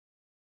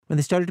When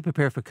they started to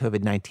prepare for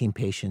COVID-19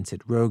 patients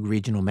at Rogue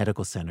Regional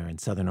Medical Center in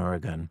Southern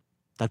Oregon,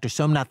 Dr.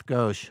 Somnath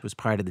Ghosh was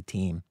part of the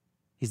team.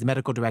 He's the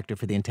medical director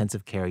for the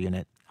intensive care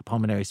unit, a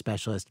pulmonary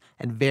specialist,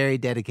 and very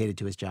dedicated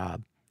to his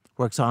job.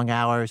 Works long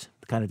hours,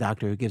 the kind of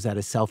doctor who gives out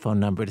his cell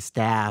phone number to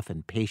staff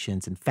and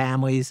patients and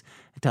families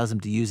and tells them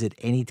to use it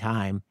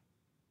anytime.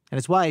 And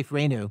his wife,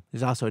 Renu,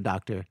 who's also a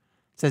doctor,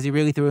 says he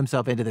really threw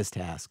himself into this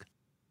task.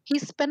 He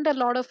spent a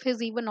lot of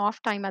his even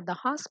off time at the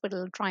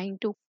hospital trying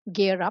to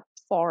gear up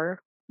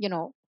for,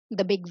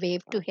 the big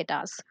wave to hit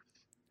us.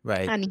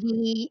 Right. And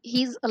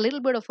he's a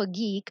little bit of a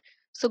geek,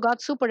 so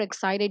got super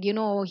excited.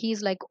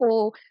 He's like,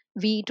 oh,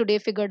 we today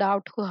figured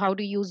out how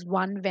to use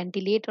one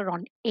ventilator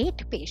on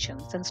 8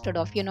 patients instead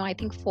of, I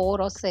think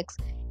 4 or 6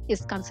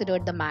 is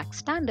considered the max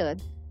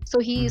standard. So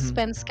he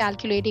spends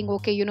calculating,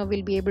 okay,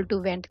 we'll be able to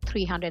vent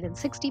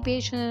 360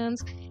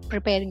 patients,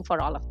 preparing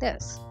for all of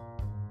this.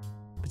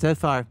 But so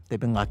far, they've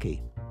been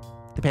lucky.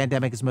 The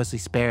pandemic has mostly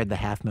spared the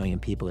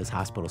 500,000 people his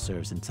hospital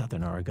serves in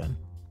Southern Oregon.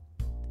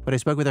 When I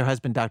spoke with her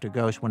husband, Dr.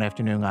 Ghosh, one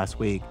afternoon last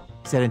week,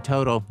 he said in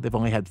total, they've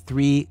only had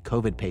 3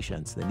 COVID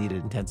patients that needed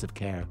intensive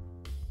care.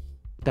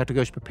 Dr.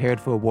 Ghosh prepared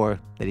for a war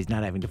that he's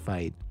not having to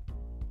fight.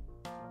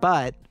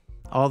 But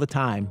all the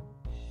time,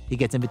 he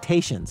gets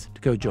invitations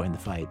to go join the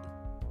fight.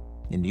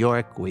 In New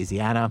York,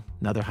 Louisiana,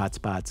 and other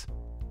hotspots,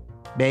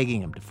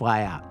 begging him to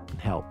fly out and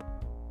help.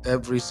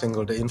 Every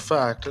single day. In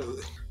fact,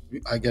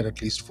 I get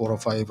at least 4 or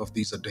 5 of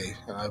these a day,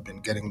 and I've been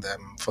getting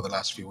them for the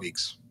last few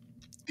weeks.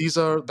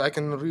 I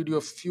can read you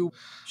a few.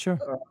 Sure.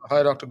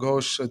 Hi, Dr.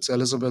 Ghosh. It's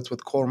Elizabeth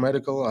with Core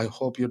Medical. I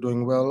hope you're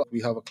doing well.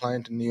 We have a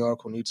client in New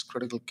York who needs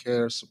critical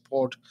care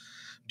support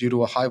due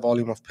to a high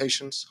volume of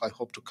patients. I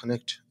hope to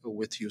connect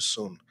with you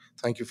soon.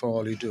 Thank you for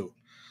all you do.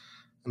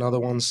 Another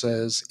one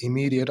says,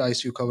 immediate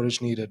ICU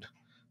coverage needed.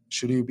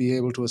 Should you be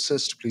able to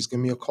assist, please give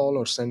me a call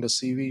or send a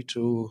CV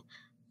to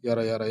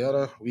yada, yada,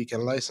 yada,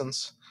 weekend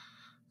license.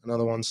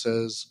 Another one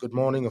says, good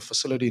morning, a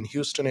facility in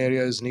Houston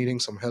area is needing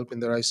some help in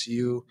their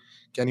ICU.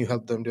 Can you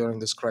help them during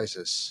this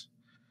crisis?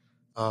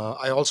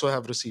 I also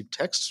have received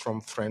texts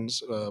from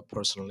friends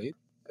personally.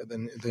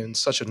 They're in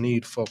such a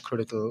need for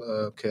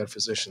critical care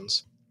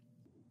physicians.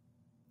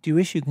 Do you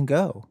wish you can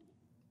go?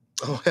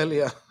 Oh, hell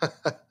yeah.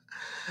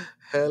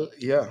 Hell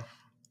yeah.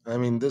 I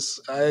mean, this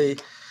is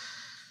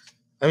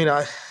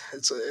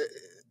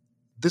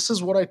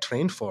what I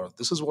trained for.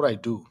 This is what I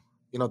do.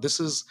 This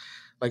is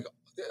like,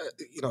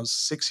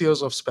 6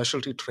 years of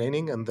specialty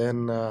training and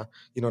then,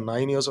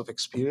 9 years of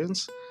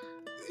experience.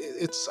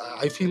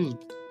 I feel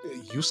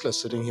useless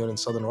sitting here in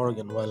Southern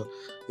Oregon while,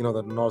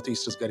 the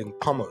Northeast is getting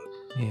pummeled.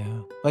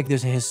 Yeah. Like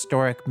there's a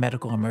historic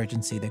medical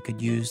emergency that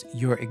could use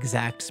your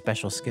exact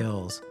special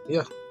skills.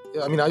 Yeah.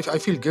 I mean, I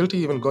feel guilty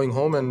even going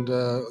home and,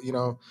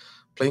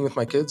 playing with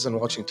my kids and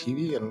watching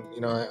TV. And,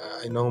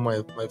 I know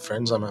my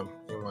friends, my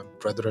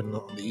brethren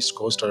on the East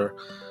Coast are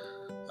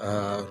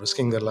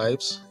risking their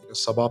lives.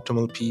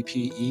 Suboptimal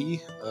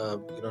PPE,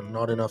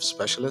 not enough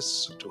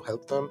specialists to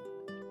help them.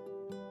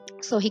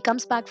 So he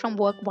comes back from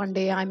work one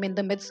day. I'm in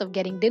the midst of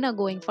getting dinner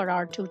going for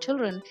our 2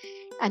 children.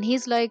 And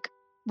he's like,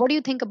 what do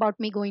you think about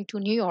me going to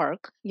New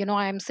York?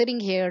 I'm sitting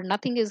here,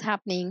 nothing is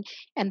happening.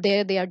 And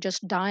there they are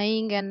just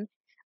dying. And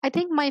I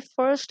think my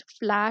first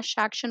flash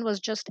action was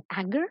just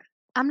anger.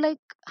 I'm like,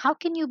 how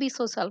can you be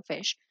so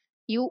selfish?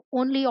 You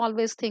only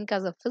always think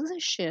as a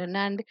physician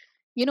and,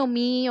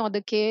 me or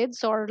the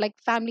kids or like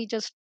family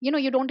just,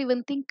 you don't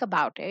even think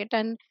about it.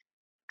 And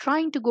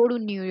trying to go to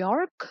New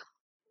York,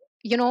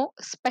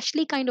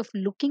 especially kind of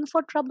looking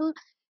for trouble.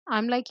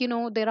 I'm like,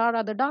 there are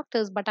other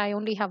doctors, but I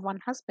only have one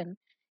husband.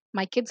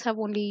 My kids have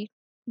only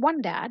one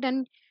dad,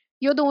 and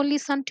you're the only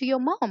son to your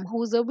mom,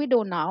 who's a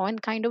widow now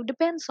and kind of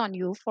depends on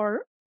you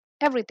for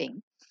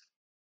everything.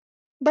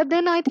 But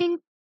then I think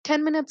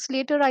 10 minutes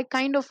later, I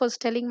kind of was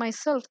telling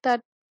myself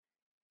that,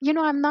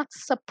 I'm not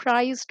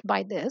surprised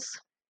by this.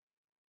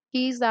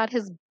 He's at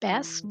his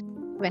best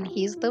when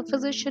he's the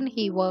physician.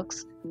 He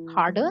works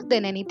harder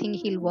than anything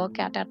he'll work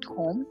at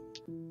home.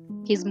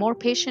 He's more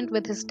patient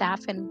with his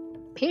staff and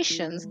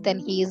patients than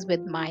he is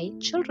with my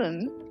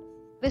children.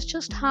 It's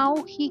just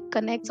how he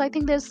connects. I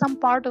think there's some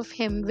part of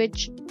him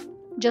which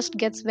just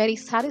gets very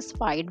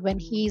satisfied when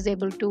he's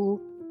able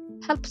to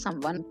help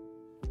someone.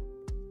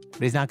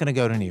 But he's not going to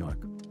go to New York.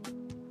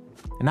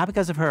 And not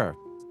because of her.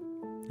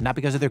 Not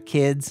because of their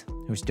kids,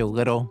 who are still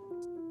little.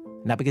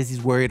 Not because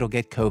he's worried he'll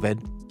get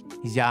COVID.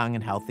 He's young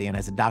and healthy and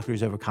has a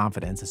doctor's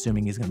overconfidence,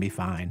 assuming he's going to be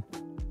fine.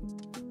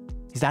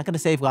 He's not going to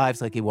save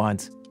lives like he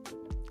wants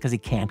because he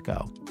can't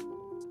go.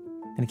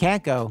 And he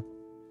can't go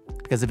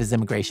because of his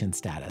immigration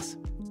status.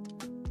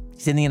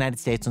 He's in the United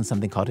States on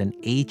something called an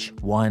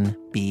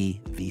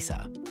H-1B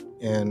visa.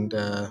 And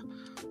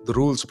the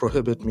rules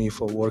prohibit me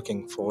from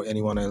working for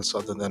anyone else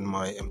other than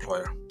my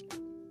employer.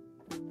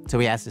 So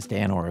he has to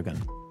stay in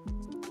Oregon.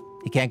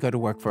 He can't go to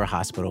work for a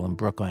hospital in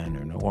Brooklyn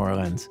or New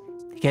Orleans.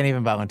 He can't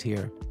even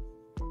volunteer.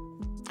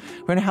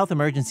 We're in a health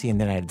emergency in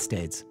the United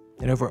States,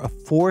 and over a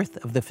fourth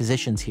of the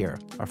physicians here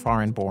are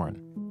foreign-born.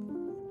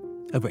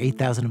 Over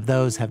 8,000 of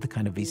those have the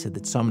kind of visa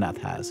that Somnath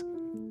has,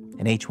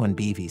 an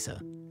H-1B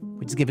visa,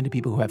 which is given to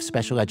people who have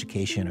special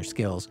education or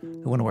skills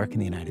who want to work in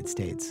the United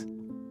States.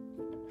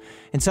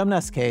 In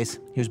Somnath's case,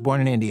 he was born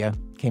in India,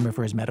 came here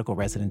for his medical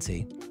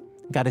residency,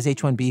 got his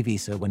H-1B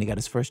visa when he got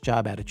his first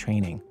job out of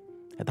training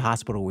at the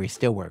hospital where he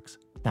still works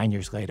 9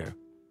 years later.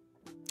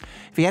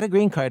 If he had a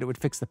green card, it would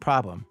fix the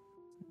problem.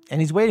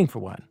 And he's waiting for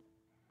one.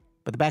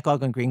 But the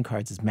backlog on green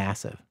cards is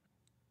massive.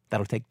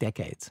 That'll take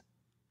decades.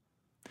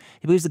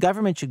 He believes the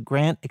government should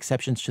grant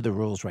exceptions to the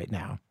rules right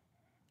now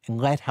and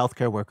let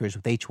healthcare workers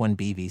with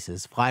H-1B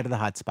visas fly to the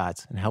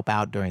hotspots and help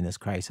out during this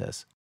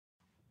crisis.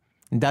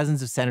 And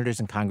dozens of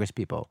senators and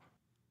congresspeople,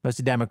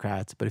 mostly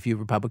Democrats, but a few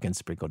Republicans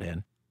sprinkled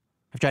in,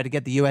 have tried to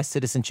get the U.S.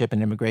 Citizenship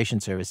and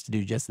Immigration Service to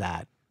do just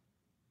that,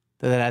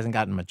 though that hasn't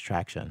gotten much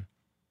traction.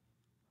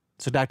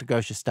 So Dr.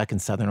 Ghosh is stuck in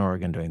Southern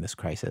Oregon during this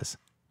crisis,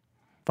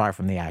 far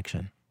from the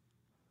action.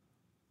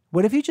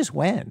 What if you just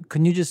went?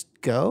 Couldn't you just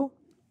go?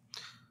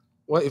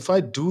 Well, if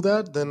I do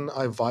that, then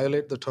I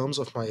violate the terms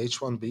of my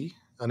H-1B,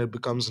 and it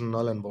becomes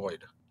null and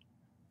void.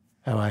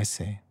 Oh, I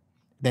see.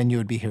 Then you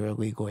would be here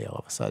illegally all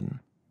of a sudden.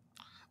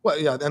 Well,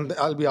 yeah, then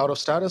I'll be out of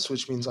status,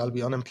 which means I'll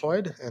be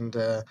unemployed. And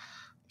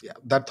yeah,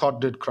 that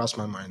thought did cross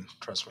my mind,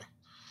 trust me.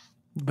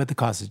 But the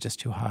cost is just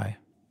too high.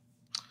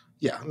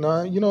 Yeah,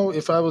 no,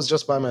 if I was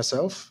just by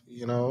myself,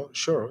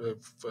 sure,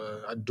 if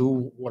I'd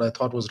do what I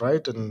thought was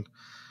right, and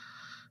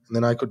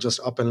then I could just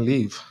up and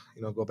leave,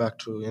 go back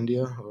to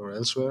India or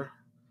elsewhere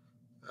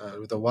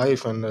with a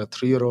wife and a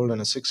 3-year-old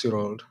and a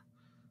 6-year-old.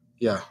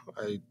 Yeah,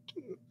 I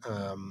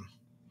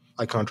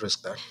can't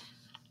risk that.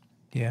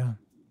 Yeah.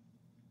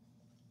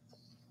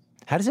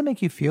 How does it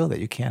make you feel that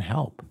you can't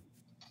help?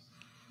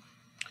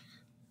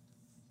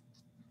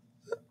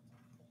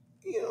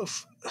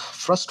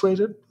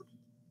 Frustrated,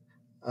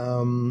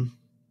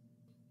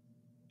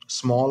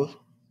 small.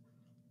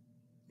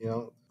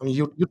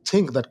 You'd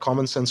think that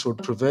common sense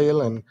would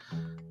prevail and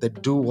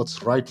they'd do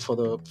what's right for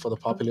the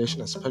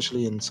population,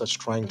 especially in such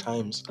trying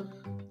times.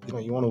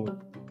 You want to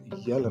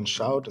yell and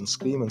shout and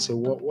scream and say,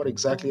 what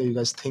exactly are you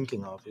guys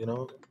thinking of?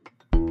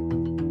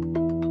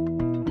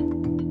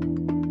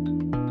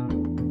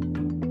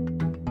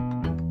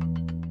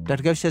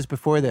 Dr. Ghosh says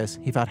before this,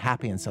 he felt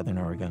happy in Southern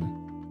Oregon.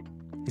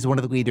 He's one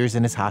of the leaders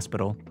in his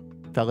hospital,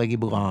 felt like he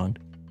belonged.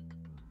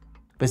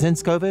 But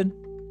since COVID,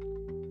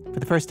 for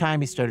the first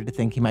time, he started to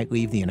think he might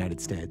leave the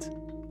United States.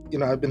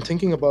 I've been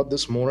thinking about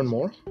this more and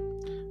more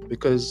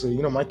because,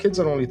 my kids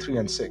are only 3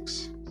 and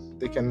 6.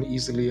 They can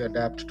easily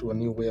adapt to a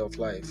new way of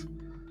life.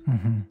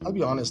 Mm-hmm. I'll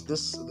be honest,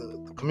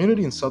 the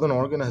community in Southern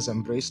Oregon has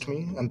embraced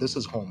me, and this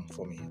is home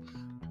for me.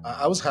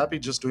 I was happy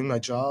just doing my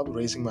job,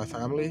 raising my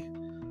family.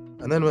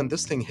 And then when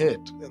this thing hit,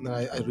 and then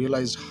I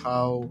realized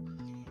how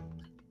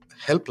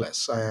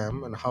helpless I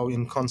am and how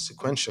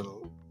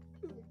inconsequential.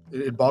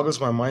 It boggles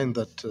my mind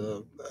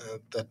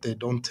that they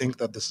don't think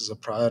that this is a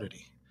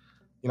priority.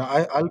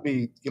 I'll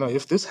be,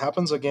 if this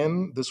happens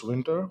again this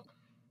winter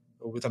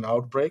with an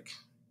outbreak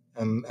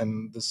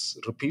and this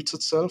repeats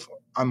itself,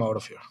 I'm out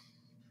of here.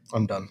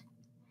 I'm done.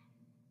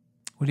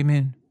 What do you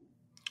mean?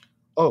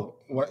 Oh,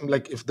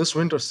 like if this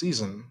winter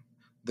season,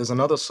 there's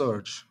another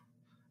surge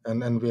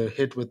and we're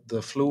hit with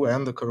the flu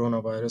and the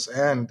coronavirus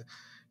and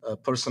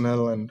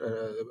personnel and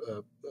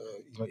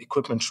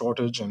equipment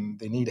shortage and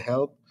they need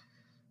help.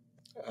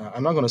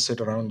 I'm not going to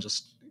sit around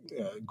just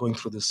going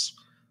through this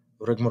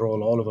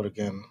rigmarole all over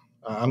again.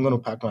 I'm going to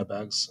pack my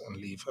bags and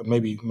leave, and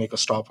maybe make a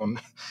stop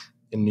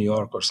in New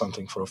York or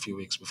something for a few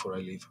weeks before I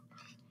leave.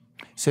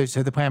 So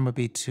the plan would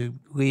be to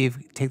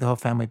leave, take the whole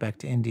family back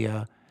to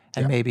India,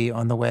 and maybe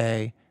on the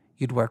way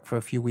you'd work for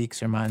a few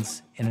weeks or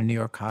months in a New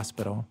York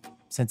hospital.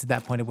 Since at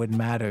that point it wouldn't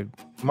matter.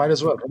 Might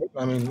as well, right?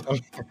 I mean,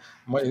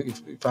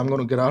 if I'm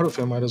going to get out of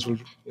here, might as well,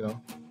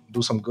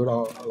 do some good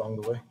along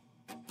the way.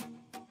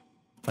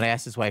 When I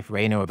asked his wife,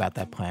 Renu, about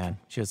that plan,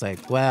 she was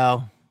like,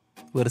 well,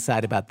 we'll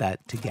decide about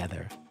that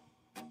together.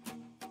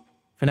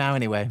 For now,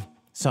 anyway,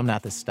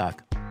 Somnath is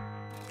stuck.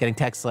 Getting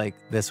texts like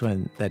this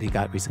one that he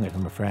got recently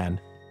from a friend,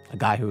 a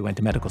guy who he went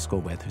to medical school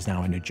with who's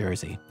now in New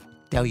Jersey,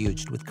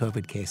 deluged with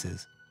COVID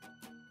cases.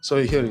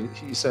 So here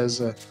he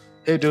says,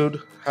 hey,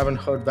 dude, haven't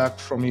heard back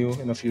from you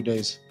in a few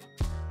days.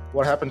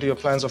 What happened to your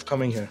plans of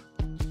coming here?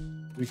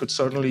 We could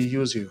certainly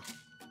use you.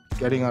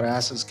 Getting our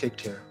asses kicked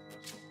here.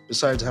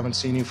 Besides, haven't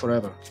seen you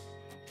forever.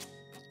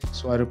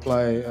 So I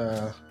reply,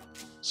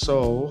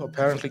 so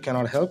apparently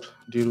cannot help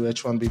due to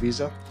H-1B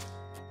visa.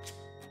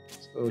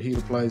 So he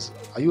replies,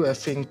 are you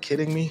effing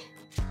kidding me?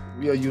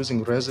 We are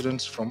using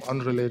residents from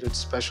unrelated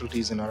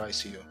specialties in our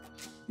ICU. You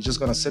just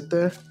gonna sit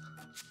there?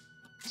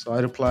 So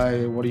I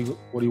reply, what do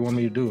you want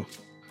me to do?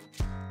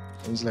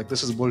 And he's like,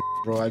 this is bull,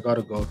 bro. I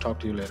gotta go. Talk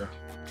to you later.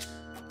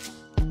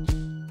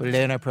 But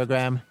today in our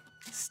program,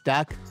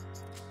 stuck.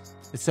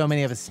 With so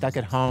many of us stuck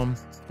at home,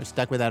 we're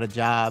stuck without a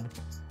job.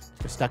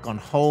 We're stuck on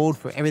hold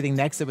for everything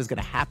next that was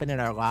going to happen in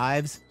our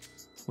lives,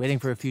 waiting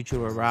for a future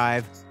to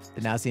arrive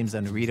that now seems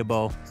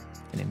unreadable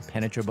and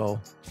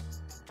impenetrable.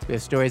 We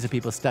have stories of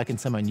people stuck in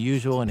some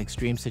unusual and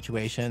extreme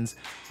situations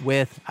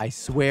with, I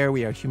swear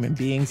we are human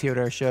beings here at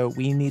our show,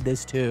 we need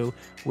this too,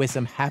 with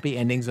some happy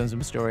endings on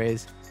some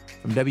stories,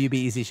 From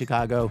WBEZ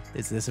Chicago,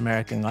 it's This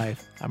American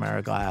Life. I'm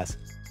Ira Glass.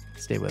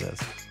 Stay with us.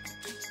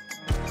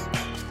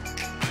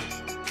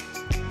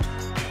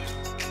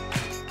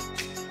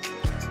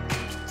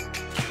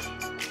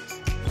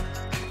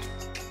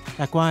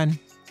 Act 1,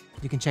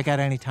 you can check out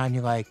anytime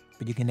you like,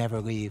 but you can never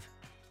leave.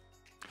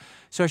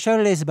 So our show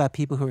today is about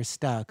people who are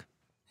stuck.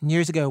 And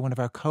years ago, one of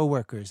our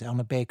coworkers,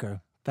 Elna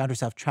Baker, found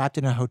herself trapped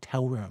in a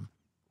hotel room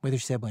with her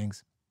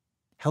siblings,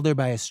 held there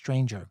by a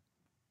stranger.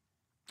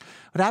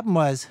 What happened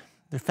was,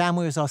 their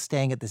family was all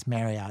staying at this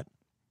Marriott.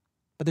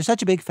 But they're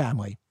such a big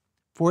family.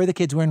 4 of the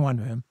kids were in one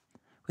room,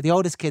 with the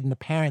oldest kid and the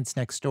parents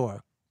next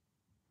door.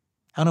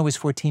 Elna was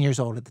 14 years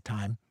old at the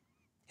time,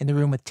 in the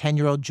room with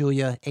 10-year-old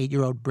Julia,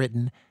 8-year-old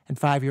Britton, and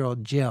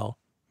 5-year-old Jill,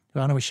 who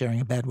Elna was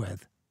sharing a bed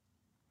with.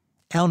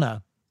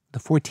 Elna, the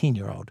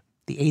 14-year-old,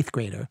 the 8th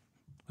grader,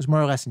 was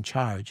more or less in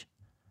charge.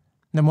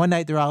 And then one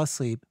night they're all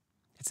asleep.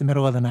 It's the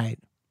middle of the night.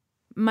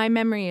 My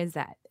memory is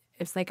that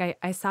it's like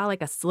I saw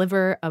like a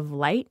sliver of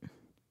light,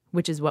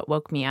 which is what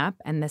woke me up,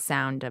 and the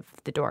sound of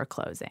the door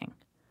closing.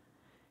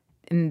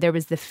 And there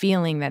was the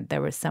feeling that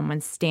there was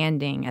someone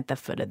standing at the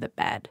foot of the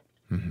bed.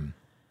 Mm-hmm.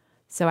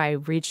 So I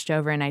reached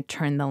over and I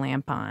turned the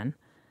lamp on,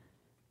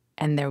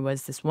 and there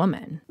was this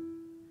woman.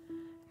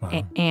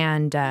 Wow.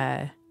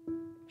 And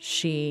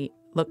she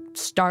looked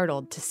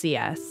startled to see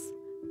us.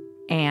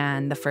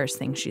 And the first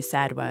thing she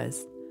said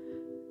was,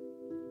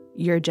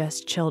 "You're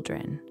just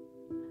children.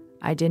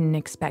 I didn't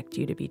expect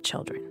you to be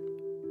children."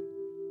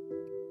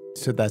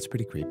 So that's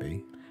pretty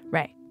creepy.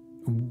 Right.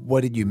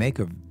 What did you make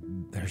of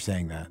her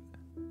saying that?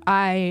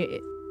 I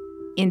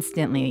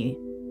instantly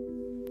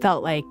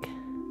felt like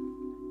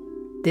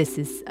this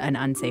is an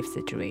unsafe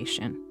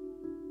situation.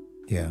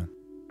 Yeah.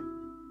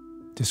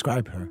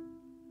 Describe her.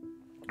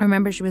 I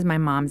remember she was my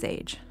mom's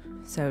age,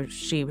 so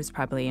she was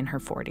probably in her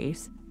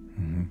 40s.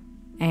 Mm-hmm.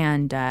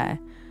 And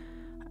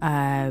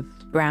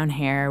brown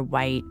hair,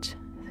 white,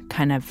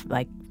 kind of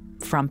like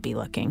frumpy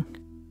looking,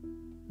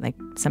 like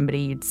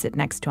somebody you'd sit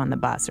next to on the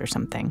bus or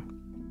something.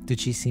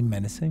 Did she seem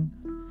menacing?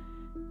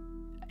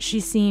 She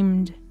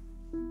seemed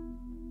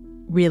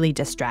really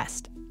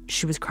distressed.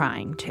 She was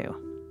crying, too.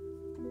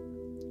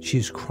 She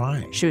was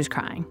crying? She was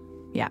crying,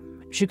 yeah.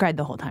 She cried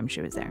the whole time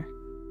she was there.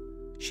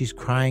 She's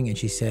crying and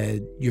she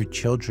said, "You're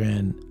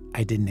children.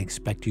 I didn't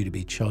expect you to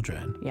be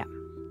children." Yeah.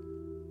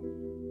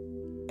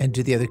 And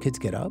did the other kids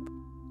get up?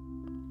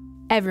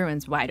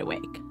 Everyone's wide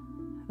awake.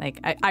 Like,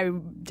 I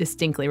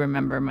distinctly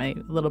remember my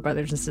little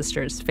brothers and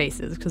sisters'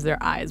 faces because their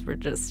eyes were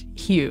just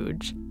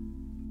huge.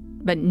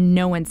 But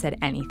no one said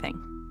anything.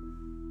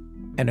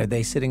 And are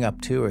they sitting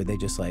up too, or are they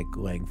just, like,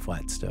 laying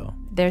flat still?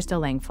 They're still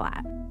laying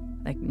flat.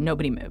 Like,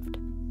 nobody moved.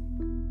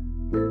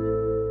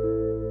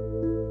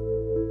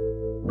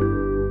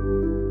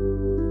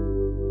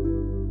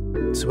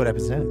 So what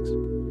happens next?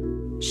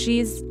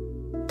 She's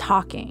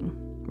talking,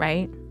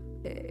 right?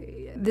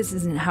 This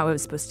isn't how it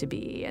was supposed to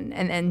be.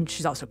 And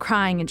she's also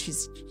crying, and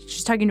she's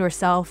talking to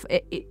herself.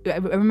 I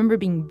remember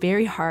being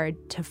very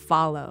hard to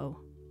follow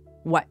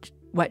what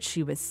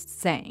she was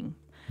saying.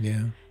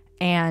 Yeah.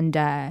 And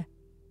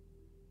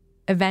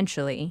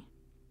eventually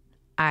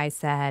I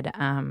said,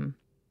 "I'm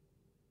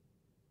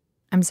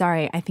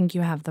sorry, I think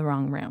you have the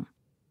wrong room."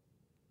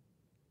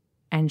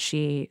 And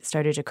she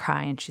started to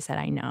cry, and she said,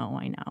 I know.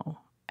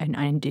 And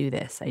I do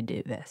this. I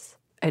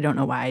don't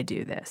know why I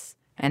do this.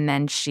 And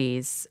then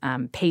she's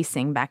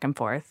pacing back and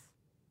forth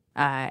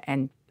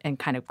and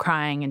kind of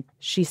crying. And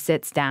she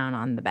sits down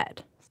on the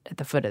bed, at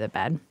the foot of the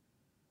bed.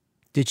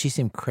 Did she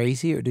seem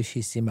crazy or did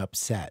she seem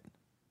upset?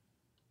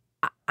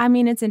 I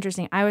mean, it's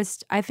interesting. I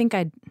was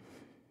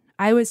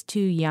too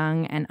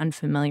young and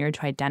unfamiliar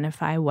to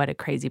identify what a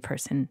crazy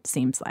person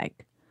seems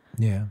like.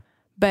 Yeah.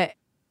 But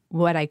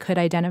what I could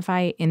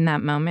identify in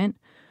that moment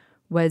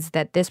was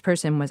that this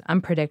person was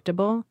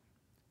unpredictable.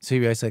 So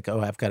you realize, like,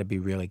 oh, I've got to be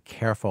really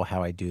careful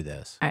how I do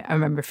this. I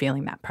remember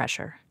feeling that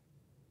pressure.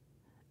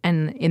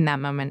 And in that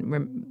moment,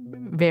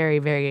 very,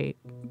 very,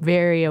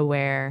 very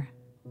aware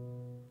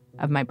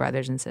of my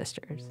brothers and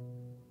sisters.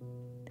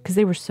 Because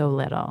they were so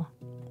little.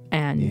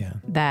 And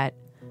that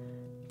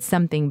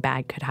something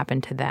bad could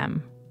happen to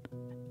them.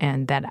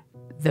 And that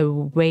the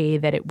way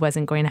that it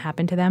wasn't going to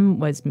happen to them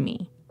was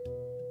me.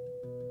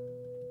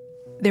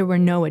 There were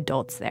no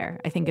adults there.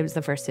 I think it was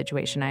the first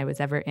situation I was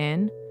ever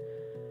in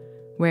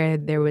where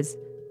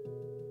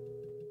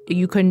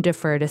you couldn't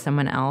defer to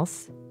someone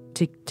else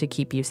to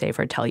keep you safe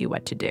or tell you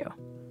what to do.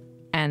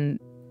 And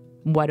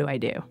what do I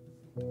do?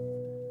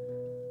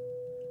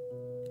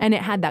 And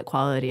it had that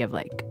quality of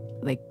like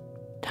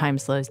time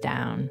slows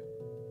down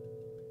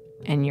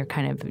and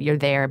you're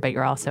there, but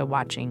you're also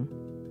watching.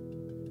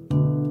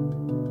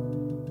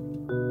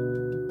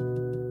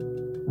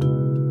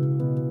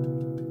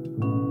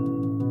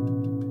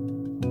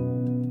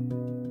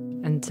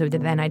 And so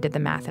then I did the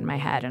math in my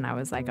head and I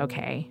was like,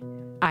 okay,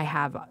 I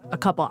have a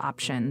couple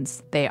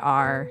options. They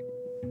are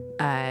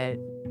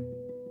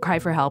cry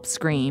for help,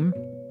 scream,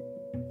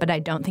 but I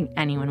don't think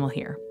anyone will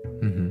hear.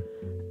 Mm-hmm.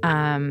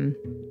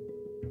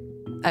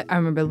 I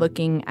remember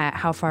looking at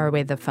how far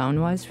away the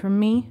phone was from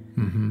me,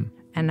 mm-hmm.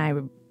 and I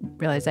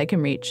realized I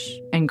can reach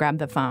and grab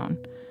the phone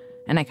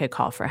and I could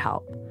call for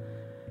help.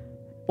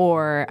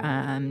 Or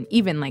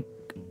even like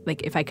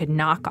if I could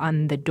knock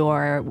on the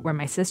door where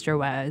my sister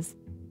was.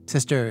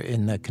 Sister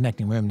in the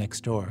connecting room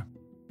next door.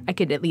 I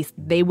could at least,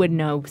 they would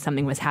know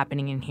something was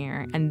happening in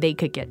here and they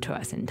could get to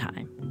us in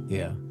time.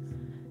 Yeah.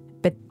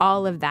 But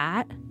all of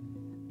that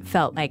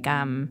felt like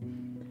an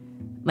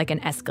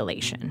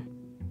escalation.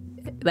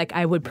 Like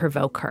I would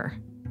provoke her.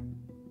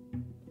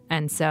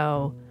 And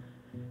so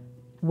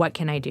what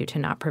can I do to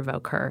not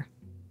provoke her?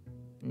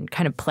 And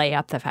kind of play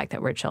up the fact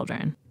that we're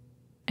children.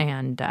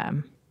 And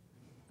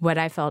what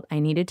I felt I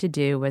needed to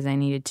do was I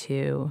needed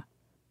to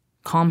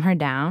calm her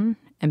down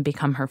and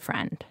become her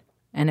friend.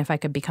 And if I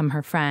could become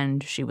her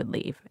friend, she would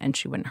leave and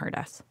she wouldn't hurt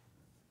us.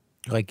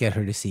 Like get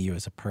her to see you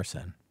as a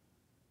person.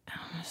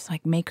 Just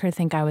like make her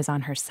think I was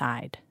on her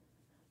side.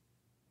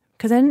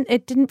 Because then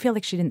it didn't feel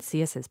like she didn't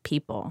see us as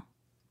people.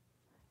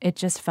 It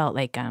just felt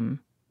like,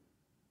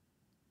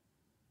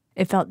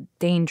 it felt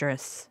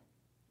dangerous.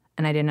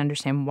 And I didn't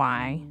understand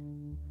why.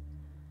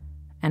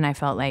 And I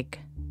felt like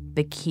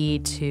the key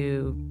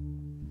to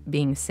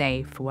being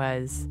safe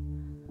was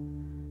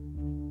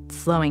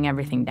slowing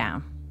everything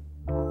down.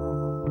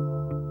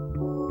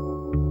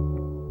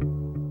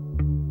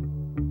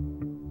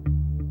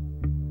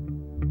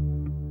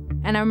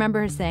 And I remember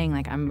her saying,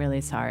 like, I'm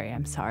really sorry.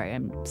 I'm sorry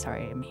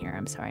I'm here.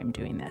 I'm sorry I'm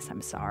doing this.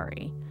 I'm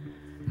sorry.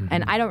 Mm-hmm.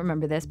 And I don't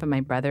remember this, but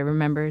my brother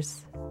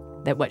remembers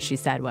that what she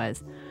said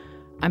was,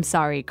 I'm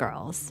sorry,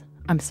 girls.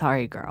 I'm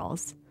sorry,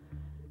 girls.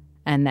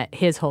 And that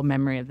his whole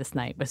memory of this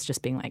night was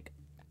just being like,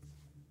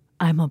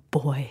 I'm a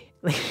boy.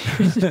 Like,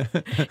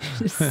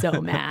 just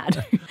so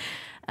mad.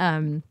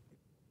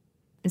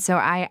 So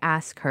I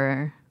asked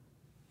her,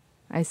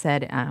 I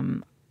said,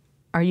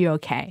 are you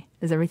okay?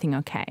 Is everything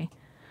okay?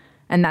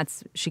 And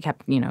she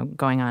kept,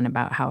 going on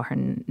about how her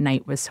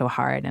night was so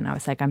hard. And I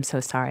was like, I'm so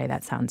sorry.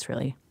 That sounds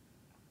really,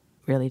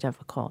 really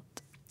difficult.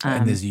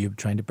 And this is you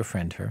trying to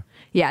befriend her.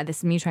 Yeah, this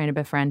is me trying to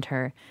befriend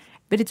her.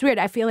 But it's weird.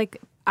 I feel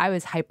like I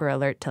was hyper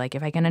alert to, like,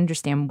 if I can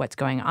understand what's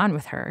going on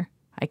with her,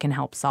 I can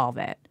help solve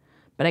it.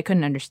 But I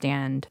couldn't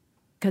understand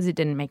because it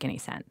didn't make any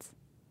sense.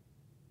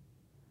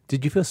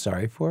 Did you feel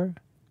sorry for her?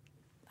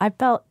 I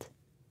felt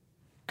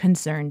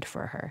concerned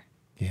for her.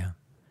 Yeah.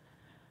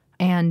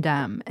 And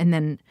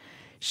then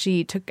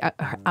she took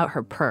out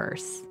her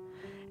purse,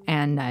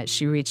 and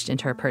she reached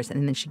into her purse,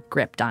 and then she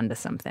gripped onto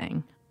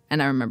something.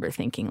 And I remember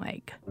thinking,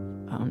 like,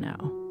 oh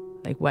no.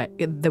 Like what,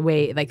 the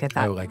way, like I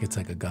thought. Oh, like it's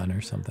like a gun or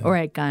something? Or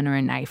a gun or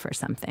a knife or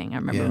something. I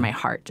remember my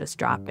heart just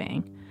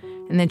dropping.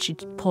 And then she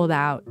pulled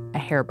out a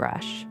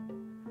hairbrush.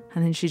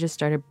 And then she just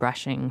started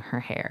brushing her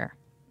hair,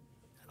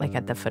 like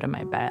at the foot of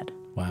my bed.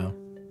 Wow.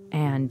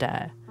 And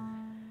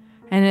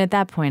at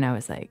that point I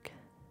was like,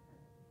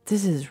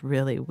 this is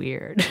really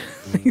weird.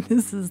 Like,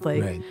 this is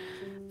like,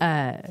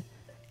 right.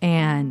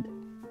 And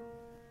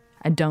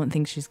I don't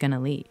think she's going to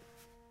leave.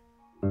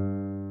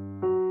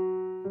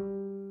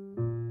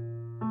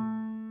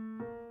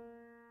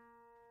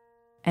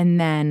 And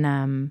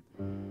then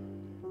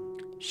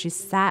she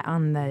sat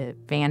on the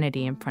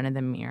vanity in front of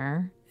the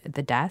mirror at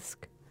the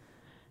desk,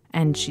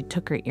 and she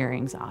took her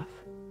earrings off.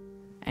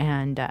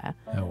 And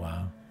oh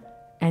wow.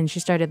 And she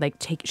started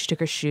she took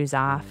her shoes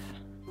off.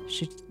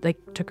 She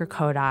took her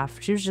coat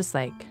off. She was just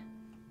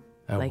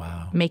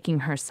wow.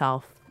 making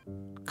herself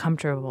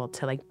comfortable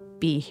to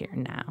be here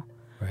now.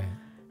 Right.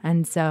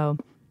 And so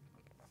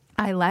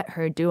I let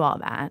her do all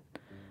that,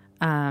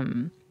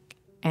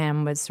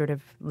 and was sort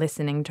of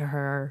listening to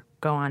her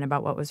go on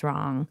about what was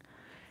wrong.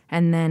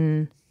 And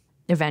then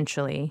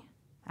eventually,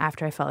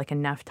 after I felt like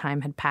enough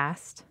time had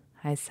passed,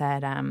 I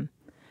said,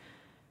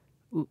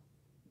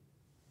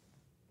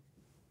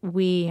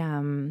 we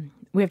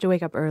have to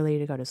wake up early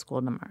to go to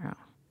school tomorrow.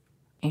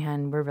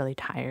 And we're really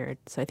tired,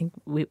 so I think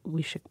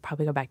we should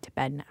probably go back to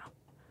bed now.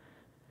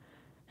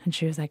 And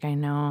she was like, I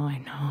know,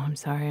 I'm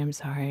sorry, I'm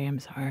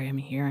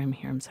here,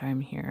 I'm sorry,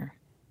 I'm here.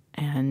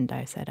 And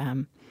I said,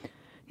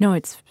 no,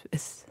 it's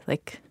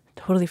like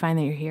totally fine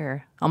that you're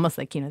here. Almost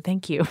like,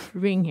 thank you for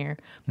being here.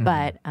 Mm-hmm.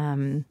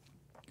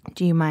 But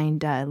do you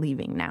mind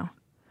leaving now?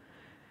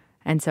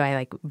 And so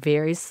I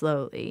very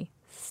slowly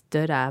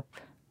stood up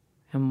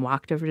and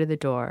walked over to the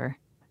door,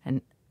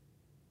 and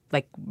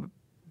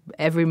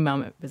every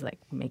moment was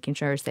making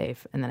sure I was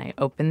safe. And then I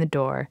opened the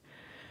door,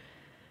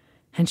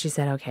 and she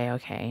said, okay.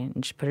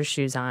 And she put her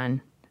shoes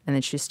on, and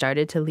then she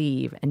started to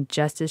leave. And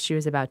just as she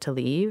was about to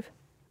leave,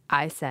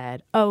 I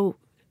said, oh,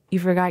 you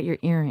forgot your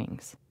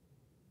earrings.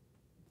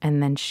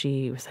 And then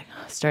she was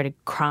started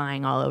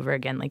crying all over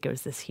again, like it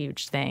was this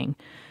huge thing.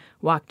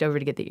 Walked over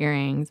to get the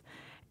earrings,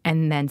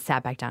 and then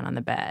sat back down on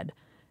the bed.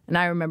 And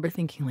I remember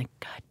thinking,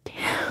 God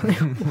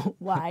damn,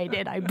 why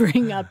did I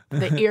bring up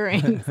the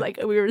earrings?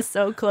 We were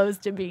so close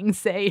to being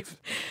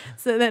safe.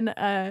 So then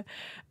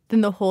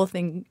the whole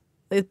thing,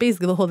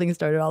 basically the whole thing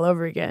started all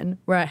over again,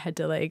 where I had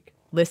to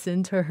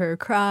listen to her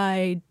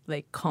cry,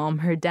 calm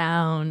her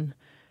down.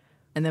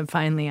 And then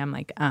finally I'm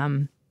like,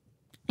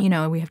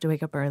 we have to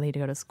wake up early to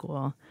go to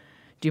school.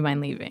 Do you mind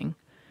leaving?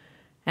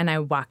 And I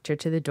walked her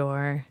to the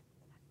door,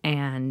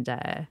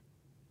 And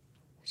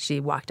she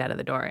walked out of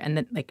the door. And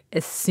then, like,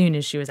 as soon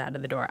as she was out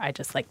of the door, I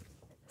just, like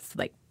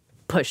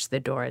pushed the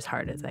door as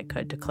hard as I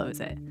could to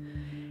close it.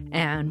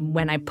 And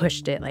when I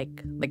pushed it,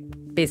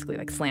 basically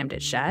slammed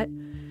it shut,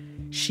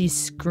 she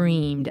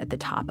screamed at the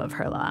top of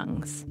her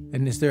lungs.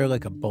 And is there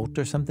like a bolt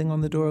or something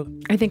on the door?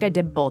 I think I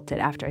did bolt it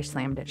after I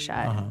slammed it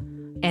shut. Uh-huh.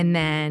 And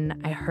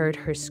then I heard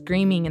her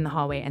screaming in the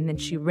hallway, and then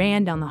she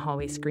ran down the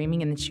hallway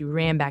screaming, and then she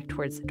ran back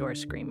towards the door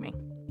screaming.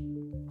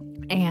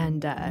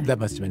 And that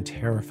must have been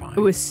terrifying.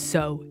 It was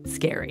so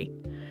scary.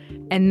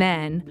 And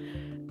then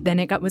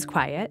it was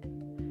quiet,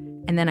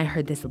 and then I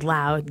heard this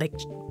loud,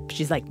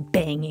 she's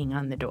banging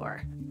on the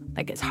door,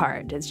 as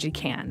hard as she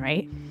can,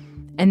 right?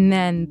 And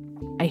then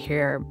I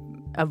hear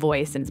a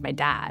voice, and it's my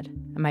dad.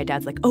 And my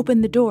dad's like,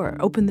 open the door,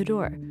 open the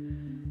door.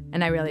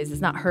 And I realized it's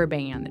not her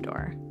banging on the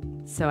door.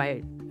 So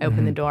I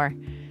open the door,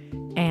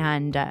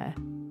 and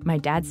my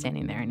dad's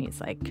standing there, and he's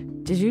like,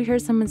 did you hear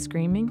someone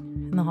screaming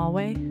in the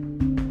hallway?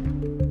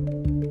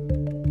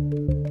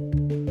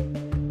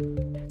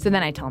 So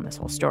then I tell him this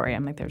whole story.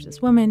 I'm like, there's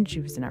this woman,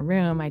 she was in our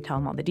room. I tell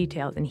him all the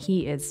details, and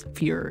he is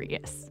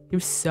furious. He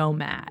was so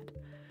mad.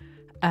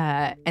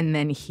 And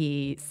then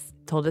he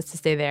told us to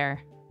stay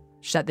there,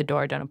 shut the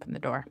door, don't open the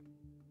door.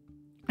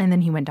 And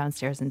then he went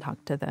downstairs and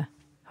talked to the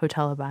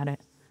hotel about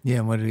it. Yeah,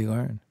 and what did he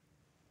learn?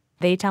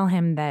 They tell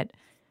him that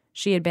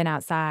she had been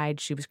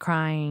outside. She was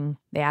crying.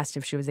 They asked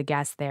if she was a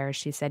guest there.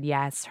 She said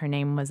yes. Her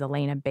name was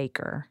Elena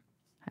Baker.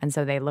 And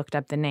so they looked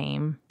up the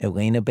name.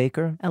 Elena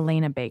Baker?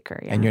 Elena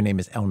Baker, yeah. And your name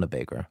is Elna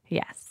Baker?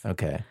 Yes.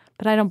 Okay.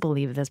 But I don't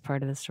believe this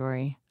part of the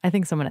story. I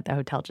think someone at the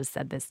hotel just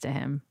said this to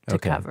him to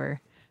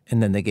cover.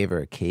 And then they gave her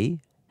a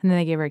key? And then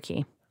they gave her a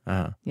key.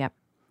 Uh-huh. Yep.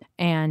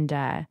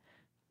 And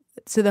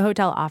so the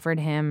hotel offered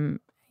him,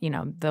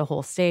 the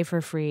whole stay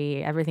for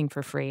free, everything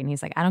for free. And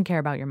he's like, I don't care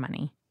about your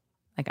money.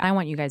 I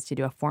want you guys to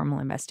do a formal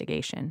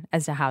investigation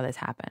as to how this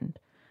happened.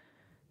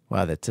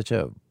 Wow, that's such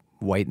a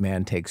white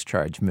man takes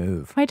charge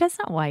move. Why, that's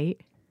not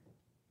white.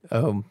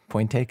 Oh,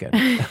 point taken.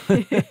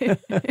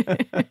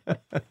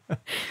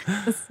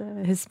 That's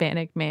a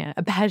Hispanic man,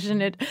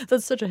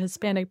 that's such a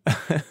Hispanic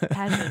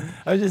passion.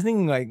 I was just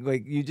thinking,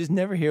 you just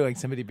never hear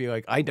somebody be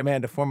like, I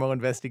demand a formal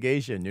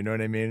investigation. You know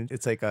what I mean?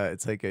 It's like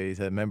he's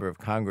a member of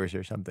Congress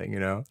or something,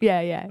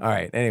 Yeah, yeah. All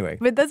right, anyway.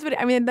 But that's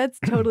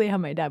totally how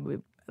my dad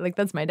would,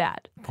 that's my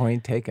dad.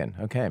 Point taken,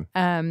 okay.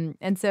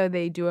 And so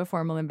they do a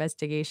formal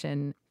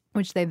investigation,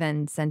 which they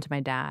then send to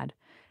my dad.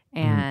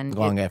 And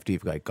long after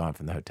you've gone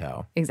from the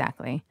hotel.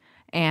 Exactly.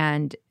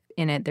 And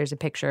in it, there's a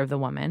picture of the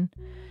woman.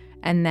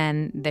 And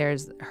then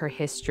there's her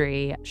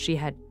history. She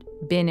had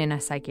been in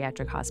a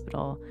psychiatric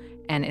hospital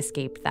and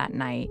escaped that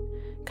night,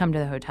 come to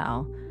the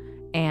hotel.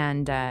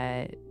 And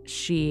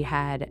she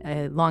had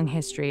a long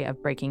history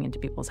of breaking into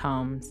people's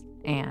homes.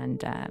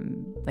 And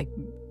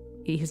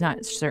he's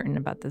not certain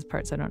about this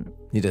part, so I don't know.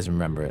 He doesn't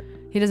remember it.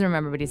 He doesn't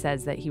remember, but he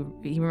says that he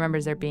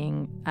remembers there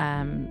being,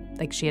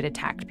 she had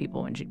attacked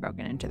people when she'd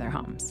broken into their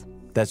homes.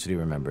 That's what he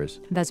remembers.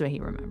 That's what he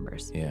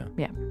remembers. Yeah.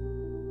 Yeah.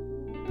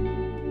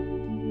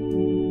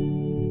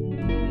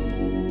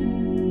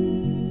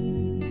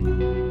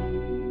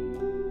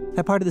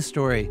 That part of the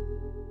story,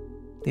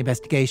 the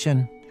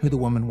investigation, who the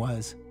woman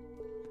was,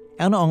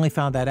 Elna only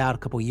found that out a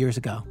couple years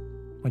ago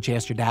when she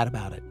asked her dad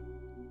about it.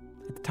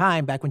 At the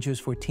time, back when she was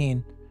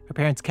 14, her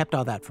parents kept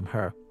all that from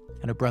her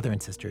and her brother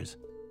and sisters.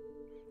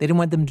 They didn't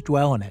want them to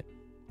dwell on it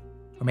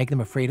or make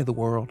them afraid of the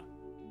world.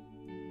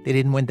 They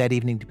didn't want that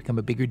evening to become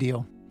a bigger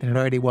deal than it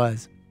already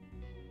was.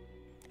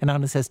 And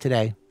Elna says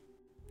today,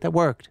 that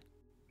worked.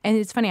 And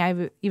it's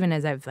funny, even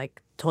as I've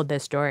told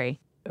this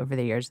story over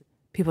the years,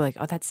 people are like,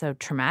 oh, that's so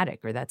traumatic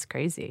or that's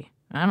crazy.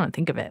 I don't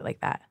think of it like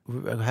that.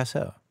 How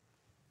so?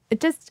 It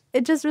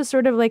just was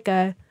sort of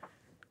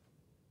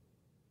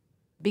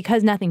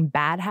because nothing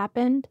bad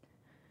happened,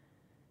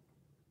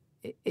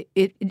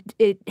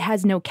 it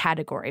has no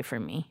category for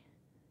me,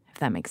 if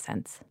that makes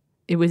sense.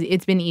 It was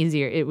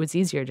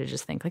easier to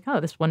just think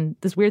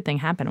this weird thing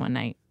happened one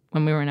night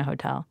when we were in a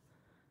hotel.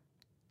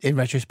 In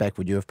retrospect,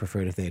 would you have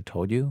preferred if they had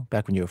told you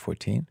back when you were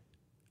 14?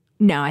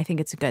 No, I think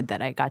it's good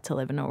that I got to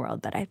live in a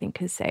world that I think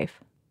is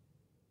safe.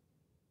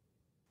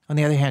 On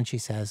the other hand, she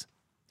says,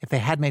 if they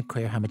had made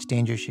clear how much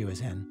danger she was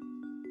in,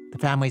 the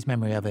family's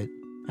memory of it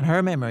and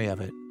her memory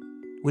of it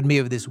wouldn't be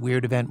of this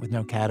weird event with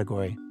no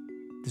category,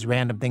 this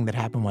random thing that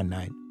happened one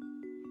night.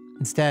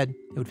 Instead,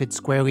 it would fit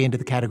squarely into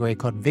the category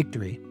called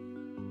victory,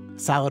 a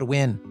solid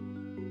win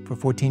for a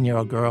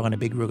 14-year-old girl in a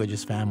big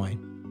religious family,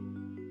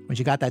 when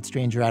she got that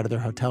stranger out of their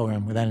hotel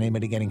room without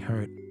anybody getting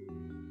hurt.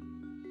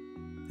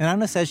 And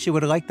Anna says she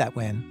would have liked that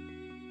win.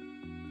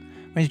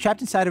 When you're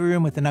trapped inside of a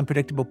room with an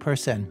unpredictable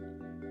person,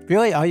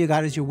 really all you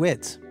got is your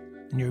wits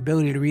and your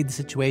ability to read the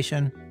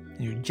situation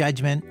and your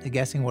judgment to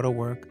guessing what'll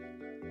work.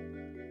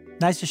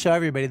 Nice to show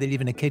everybody that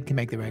even a kid can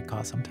make the right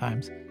call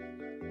sometimes,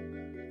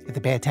 if they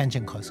pay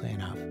attention closely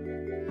enough.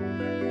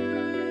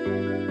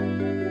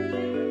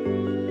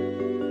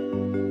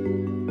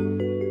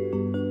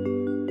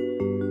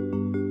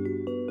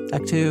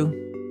 Act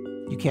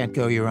 2, you can't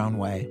go your own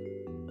way.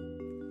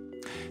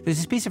 There's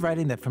this piece of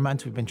writing that for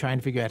months we've been trying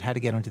to figure out how to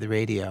get onto the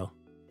radio,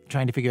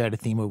 trying to figure out a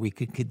theme where we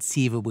could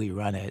conceivably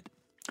run it.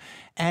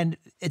 And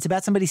it's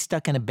about somebody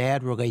stuck in a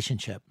bad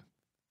relationship,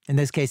 in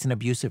this case, an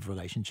abusive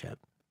relationship.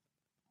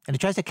 And it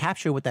tries to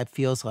capture what that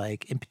feels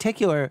like, in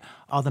particular,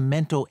 all the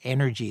mental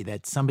energy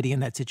that somebody in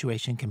that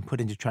situation can put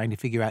into trying to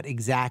figure out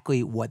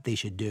exactly what they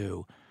should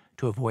do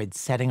to avoid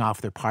setting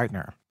off their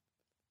partner.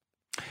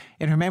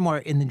 In her memoir,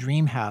 In the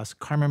Dream House,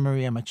 Carmen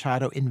Maria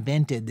Machado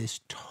invented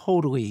this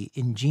totally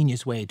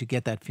ingenious way to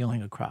get that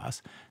feeling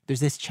across. There's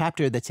this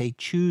chapter that's a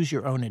choose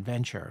your own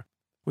adventure,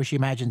 where she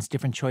imagines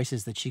different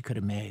choices that she could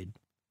have made.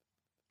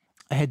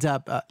 A heads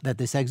up that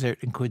this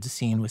excerpt includes a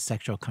scene with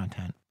sexual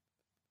content.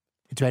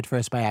 It's read for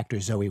us by actor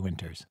Zoe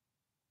Winters.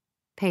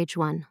 Page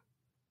 1.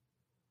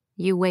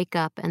 You wake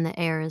up and the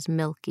air is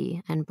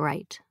milky and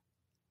bright.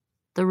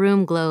 The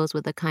room glows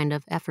with a kind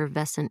of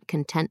effervescent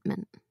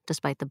contentment,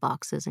 despite the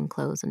boxes and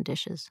clothes and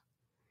dishes.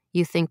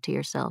 You think to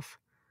yourself,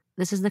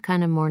 this is the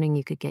kind of morning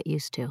you could get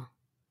used to.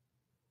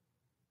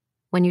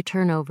 When you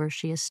turn over,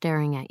 she is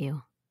staring at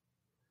you.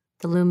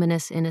 The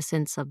luminous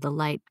innocence of the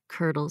light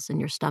curdles in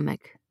your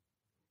stomach.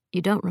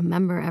 You don't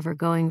remember ever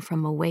going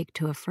from awake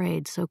to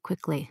afraid so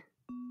quickly.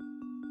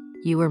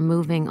 You were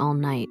moving all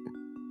night,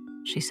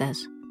 she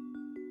says.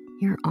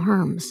 Your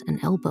arms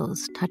and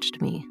elbows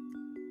touched me.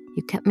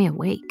 You kept me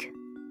awake.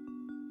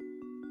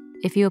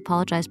 If you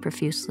apologize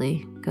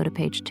profusely, go to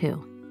page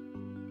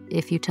 2.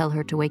 If you tell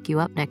her to wake you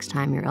up next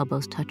time your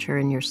elbows touch her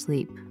in your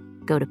sleep,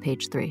 go to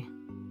page 3.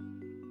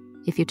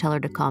 If you tell her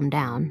to calm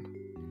down,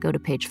 go to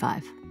page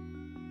 5.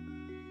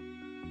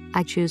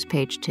 I choose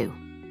page 2.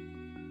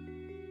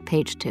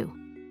 Page 2.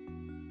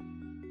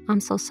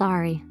 I'm so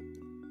sorry,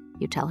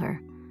 you tell her.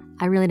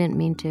 I really didn't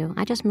mean to.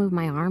 I just moved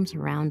my arms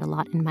around a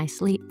lot in my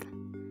sleep.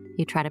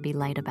 You try to be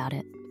light about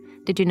it.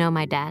 Did you know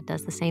my dad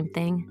does the same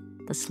thing?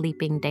 The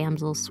sleeping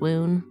damsel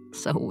swoon?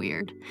 So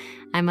weird.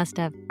 I must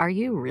have. Are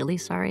you really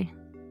sorry?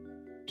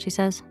 She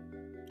says.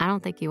 I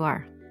don't think you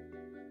are.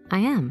 I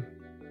am,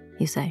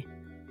 you say.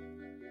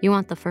 You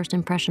want the first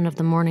impression of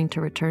the morning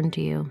to return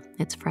to you,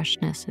 its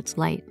freshness, its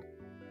light.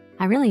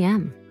 I really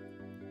am.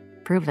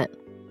 Prove it.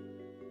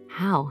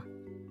 How?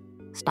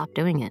 Stop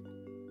doing it.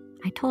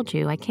 I told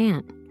you I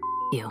can't.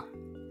 You,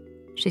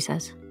 she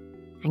says,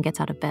 and gets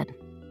out of bed.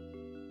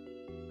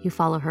 You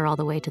follow her all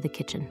the way to the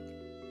kitchen.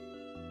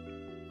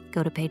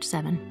 Go to page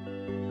 7.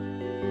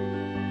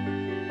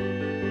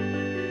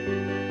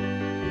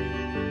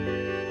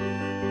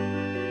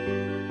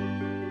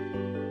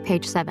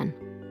 Page 7.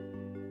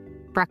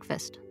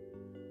 Breakfast.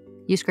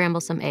 You scramble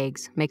some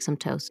eggs, make some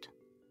toast.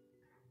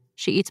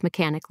 She eats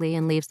mechanically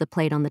and leaves the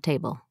plate on the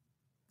table.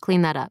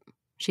 Clean that up,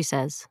 she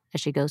says,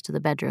 as she goes to the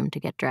bedroom to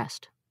get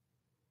dressed.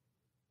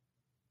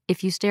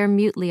 If you stare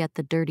mutely at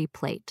the dirty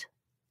plate,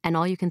 and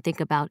all you can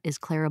think about is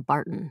Clara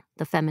Barton,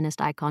 the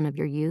feminist icon of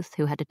your youth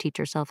who had to teach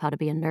herself how to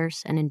be a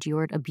nurse and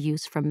endured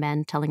abuse from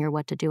men telling her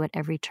what to do at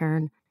every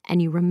turn,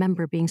 and you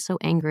remember being so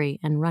angry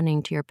and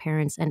running to your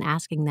parents and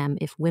asking them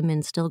if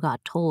women still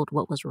got told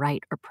what was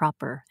right or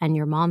proper, and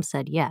your mom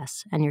said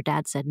yes, and your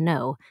dad said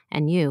no,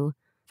 and you,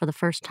 for the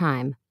first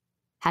time,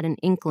 had an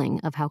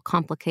inkling of how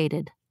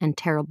complicated and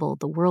terrible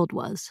the world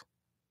was,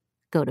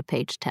 go to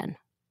page 10.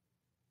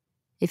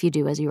 If you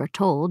do as you are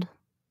told,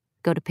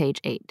 go to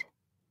page 8.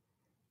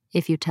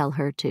 If you tell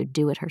her to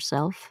do it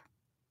herself,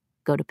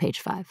 go to page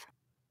 5.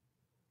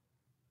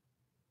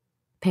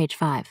 Page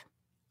 5.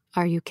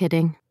 Are you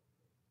kidding?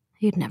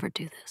 You'd never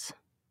do this.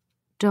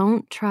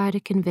 Don't try to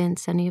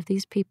convince any of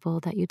these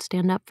people that you'd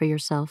stand up for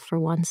yourself for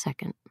 1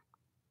 second.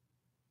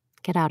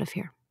 Get out of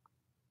here.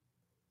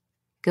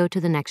 Go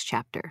to the next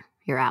chapter.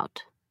 You're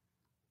out.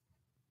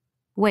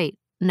 Wait,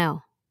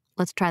 no.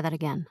 Let's try that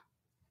again.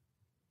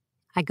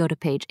 I go to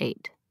page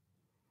 8.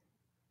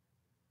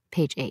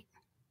 Page 8.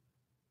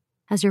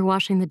 As you're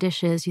washing the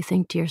dishes, you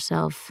think to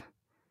yourself,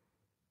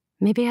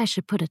 maybe I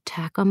should put a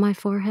tack on my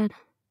forehead.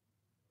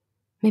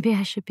 Maybe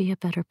I should be a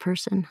better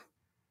person.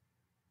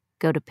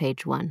 Go to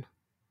page 1.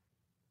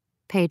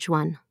 Page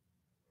 1.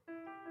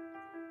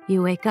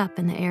 You wake up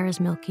and the air is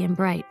milky and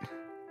bright.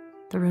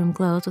 The room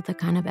glows with a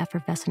kind of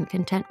effervescent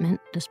contentment,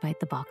 despite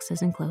the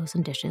boxes and clothes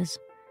and dishes.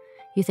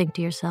 You think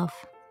to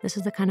yourself, this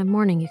is the kind of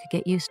morning you could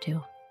get used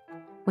to.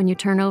 When you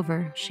turn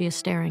over, she is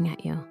staring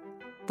at you.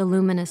 The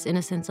luminous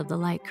innocence of the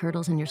light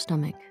curdles in your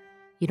stomach.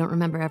 You don't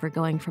remember ever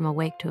going from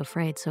awake to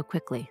afraid so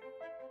quickly.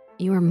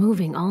 You were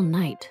moving all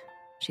night,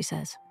 she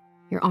says.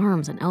 Your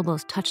arms and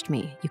elbows touched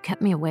me. You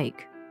kept me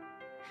awake.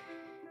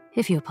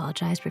 If you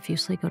apologize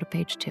profusely, go to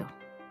page 2.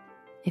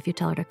 If you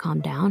tell her to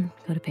calm down,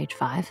 go to page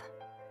 5.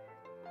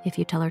 If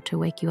you tell her to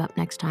wake you up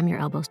next time your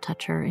elbows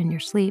touch her in your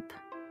sleep,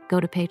 go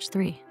to page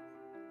 3.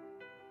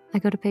 I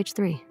go to page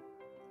 3.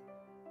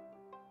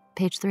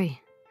 Page 3.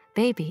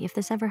 Baby, if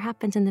this ever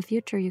happens in the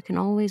future, you can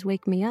always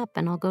wake me up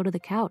and I'll go to the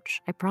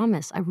couch. I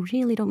promise. I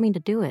really don't mean to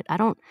do it. I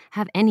don't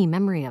have any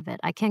memory of it.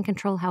 I can't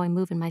control how I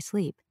move in my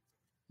sleep.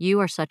 You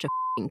are such a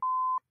f***ing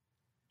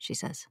she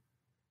says.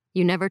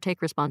 You never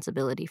take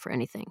responsibility for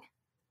anything.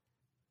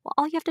 Well,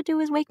 all you have to do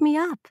is wake me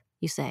up,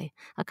 you say,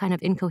 a kind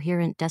of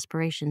incoherent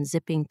desperation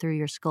zipping through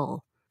your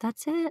skull.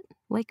 That's it.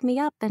 Wake me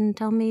up and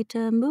tell me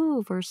to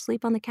move or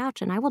sleep on the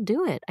couch, and I will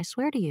do it. I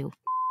swear to you.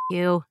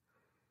 You,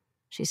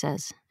 she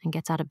says, and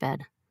gets out of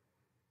bed.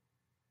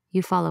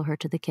 You follow her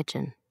to the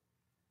kitchen.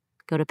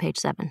 Go to page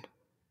 7.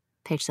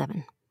 Page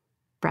 7.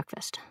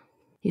 Breakfast.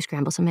 You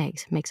scramble some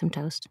eggs, make some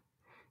toast.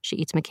 She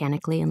eats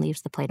mechanically and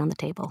leaves the plate on the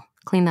table.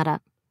 Clean that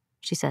up,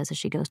 she says as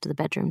she goes to the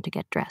bedroom to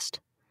get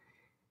dressed.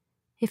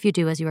 If you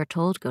do as you are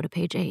told, go to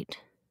page 8.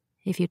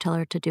 If you tell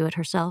her to do it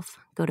herself,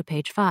 go to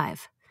page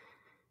 5.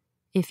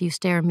 If you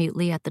stare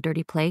mutely at the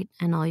dirty plate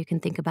and all you can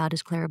think about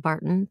is Clara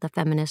Barton, the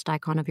feminist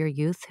icon of your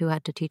youth who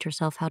had to teach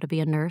herself how to be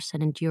a nurse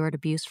and endured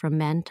abuse from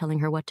men telling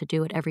her what to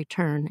do at every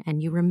turn,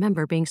 and you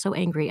remember being so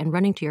angry and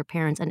running to your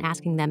parents and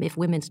asking them if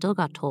women still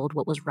got told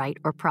what was right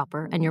or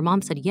proper, and your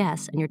mom said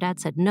yes and your dad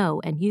said no,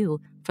 and you,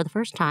 for the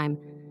first time,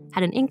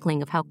 had an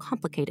inkling of how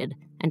complicated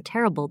and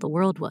terrible the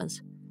world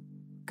was,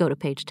 go to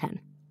page 10.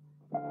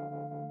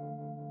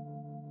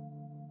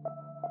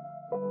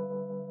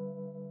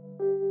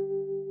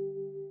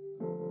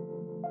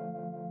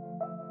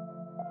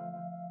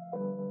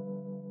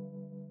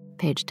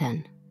 Page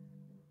 10.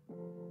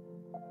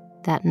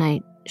 That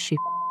night, she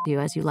you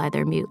as you lie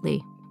there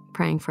mutely,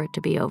 praying for it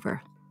to be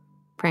over,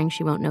 praying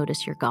she won't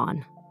notice you're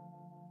gone.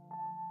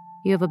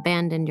 You have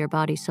abandoned your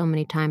body so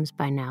many times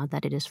by now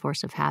that it is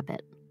force of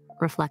habit,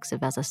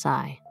 reflexive as a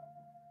sigh.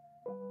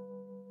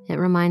 It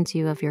reminds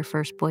you of your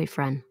first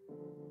boyfriend,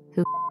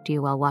 who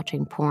you while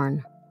watching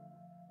porn.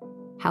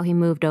 How he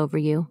moved over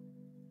you,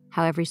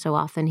 how every so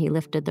often he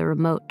lifted the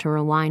remote to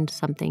rewind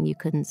something you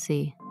couldn't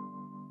see.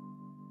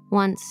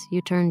 Once,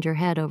 you turned your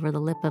head over the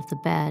lip of the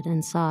bed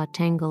and saw a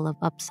tangle of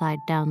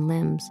upside-down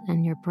limbs,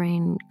 and your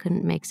brain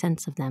couldn't make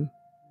sense of them.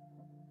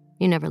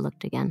 You never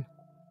looked again.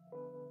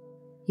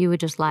 You would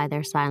just lie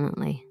there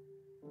silently,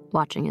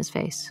 watching his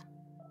face.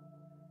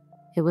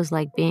 It was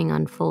like being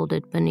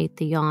unfolded beneath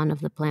the yawn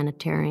of the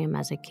planetarium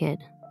as a kid.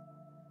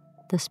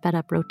 The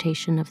sped-up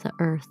rotation of the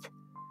Earth,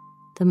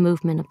 the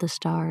movement of the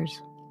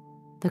stars,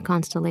 the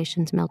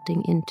constellations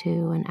melting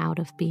into and out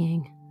of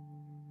being.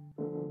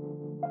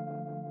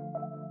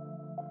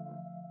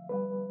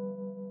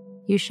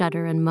 You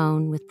shudder and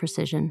moan with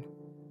precision.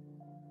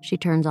 She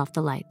turns off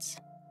the lights.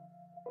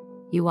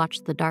 You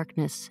watch the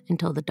darkness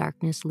until the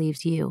darkness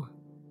leaves you,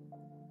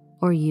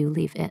 or you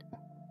leave it.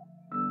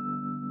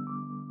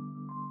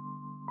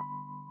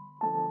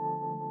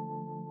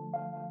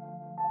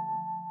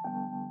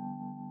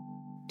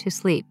 To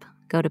sleep,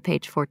 go to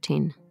page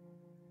 14.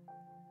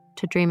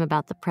 To dream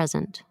about the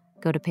present,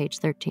 go to page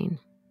 13.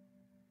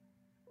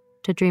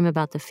 To dream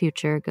about the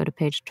future, go to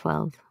page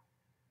 12.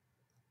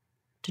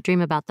 To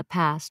dream about the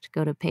past,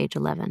 go to page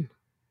 11.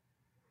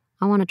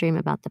 I want to dream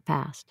about the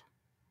past.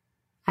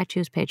 I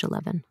choose page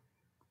 11.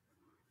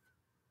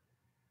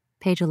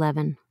 Page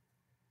 11.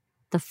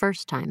 The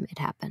first time it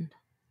happened.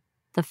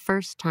 The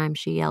first time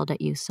she yelled at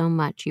you so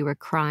much you were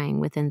crying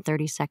within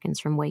 30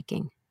 seconds from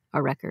waking.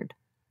 A record.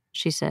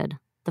 She said,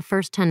 "The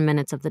first 10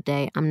 minutes of the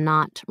day, I'm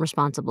not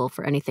responsible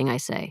for anything I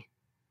say."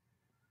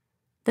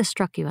 This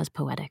struck you as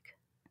poetic.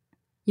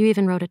 You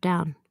even wrote it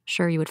down,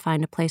 sure you would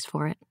find a place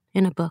for it,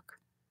 in a book.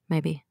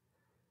 Maybe.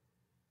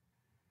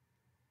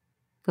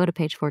 Go to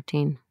page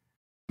 14.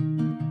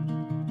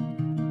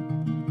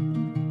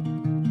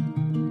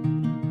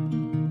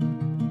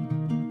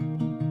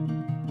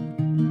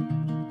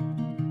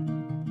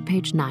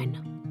 Page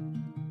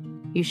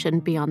 9. You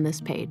shouldn't be on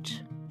this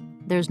page.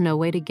 There's no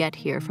way to get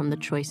here from the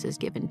choices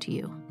given to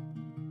you.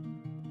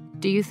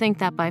 Do you think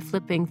that by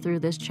flipping through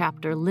this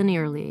chapter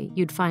linearly,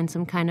 you'd find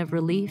some kind of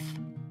relief?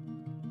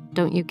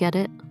 Don't you get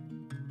it?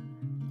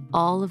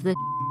 All of this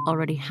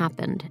already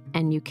happened,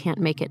 and you can't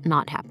make it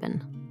not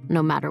happen,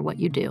 no matter what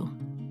you do.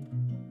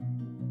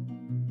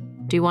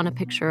 Do you want a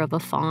picture of a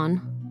fawn?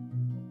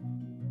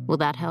 Will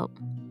that help?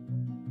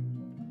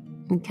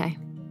 Okay,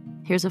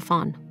 here's a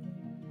fawn.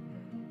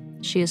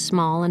 She is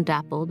small and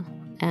dappled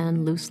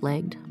and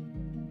loose-legged.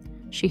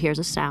 She hears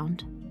a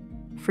sound,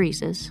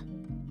 freezes,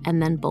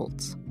 and then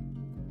bolts.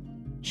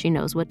 She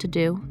knows what to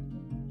do.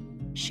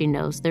 She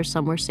knows there's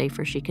somewhere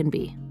safer she can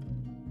be.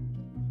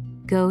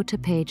 Go to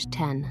page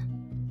 10.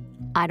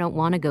 I don't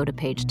want to go to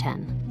page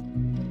 10.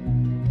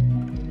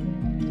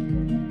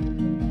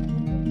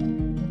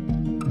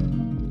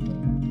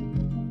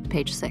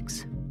 Page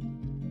 6.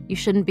 You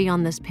shouldn't be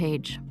on this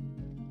page.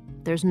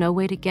 There's no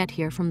way to get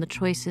here from the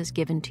choices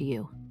given to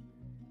you.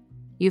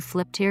 You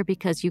flipped here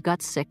because you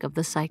got sick of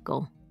the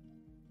cycle.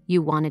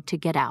 You wanted to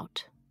get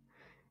out.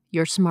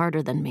 You're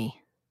smarter than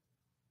me.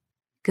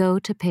 Go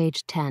to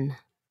page 10.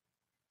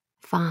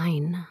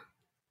 Fine.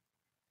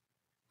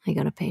 I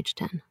go to page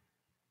 10.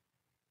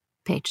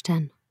 Page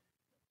 10.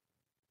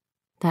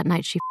 That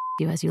night she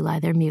you as you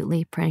lie there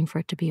mutely, praying for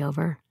it to be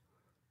over,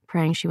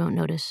 praying she won't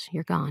notice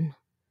you're gone.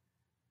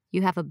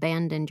 You have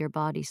abandoned your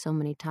body so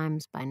many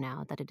times by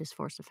now that it is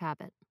force of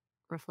habit,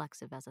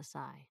 reflexive as a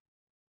sigh.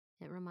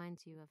 It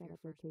reminds you of your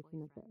first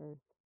rotation of the Earth,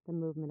 the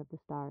movement of the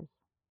stars,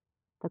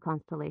 the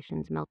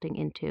constellations melting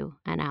into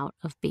and out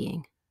of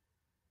being.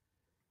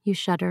 You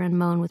shudder and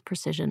moan with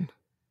precision.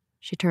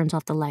 She turns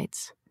off the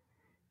lights.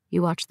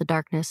 You watch the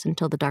darkness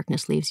until the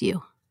darkness leaves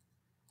you,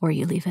 or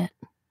you leave it.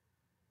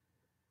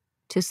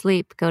 To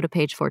sleep, go to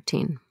page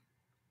 14.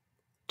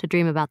 To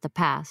dream about the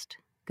past,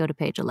 go to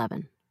page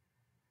 11.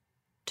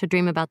 To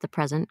dream about the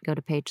present, go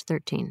to page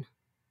 13.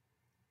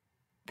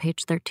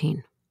 Page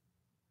 13.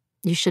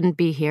 You shouldn't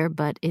be here,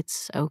 but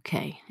it's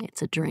okay.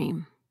 It's a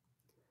dream.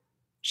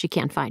 She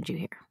can't find you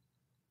here.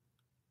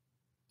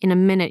 In a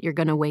minute, you're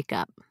going to wake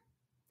up,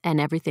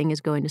 and everything is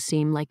going to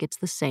seem like it's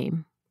the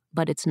same,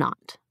 but it's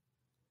not.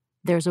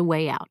 There's a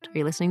way out. Are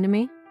you listening to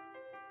me?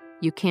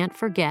 You can't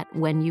forget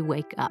when you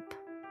wake up.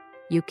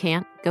 You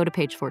can't. Go to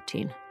page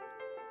 14.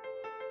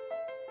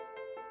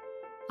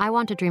 I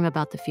want to dream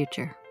about the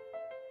future.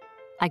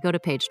 I go to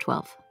page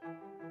 12.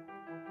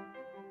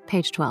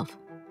 Page 12.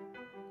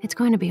 It's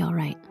going to be all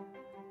right.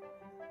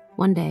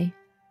 One day,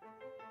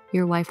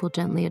 your wife will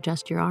gently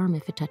adjust your arm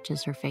if it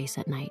touches her face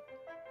at night,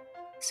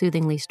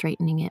 soothingly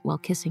straightening it while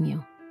kissing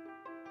you.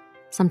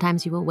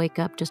 Sometimes you will wake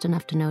up just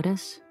enough to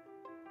notice.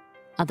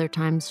 Other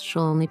times,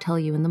 she'll only tell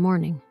you in the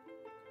morning.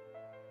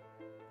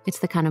 It's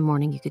the kind of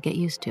morning you could get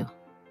used to.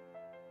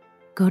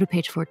 Go to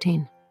page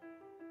 14.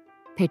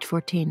 Page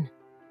 14.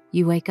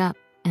 You wake up,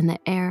 and the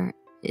air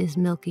is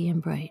milky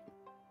and bright.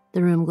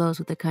 The room glows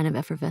with a kind of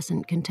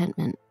effervescent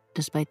contentment,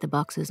 despite the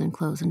boxes and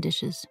clothes and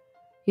dishes.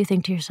 You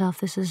think to yourself,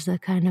 this is the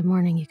kind of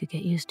morning you could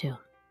get used to.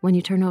 When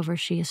you turn over,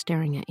 she is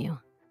staring at you.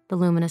 The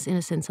luminous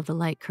innocence of the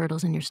light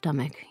curdles in your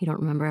stomach. You don't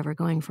remember ever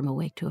going from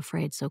awake to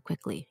afraid so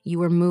quickly. You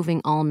were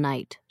moving all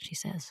night, she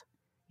says.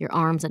 Your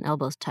arms and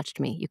elbows touched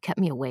me. You kept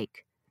me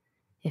awake.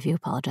 If you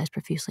apologize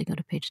profusely, go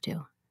to page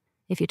 2.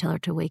 If you tell her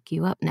to wake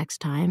you up next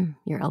time,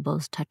 your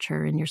elbows touch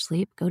her in your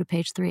sleep, go to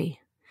page 3.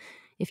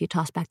 If you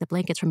toss back the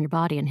blankets from your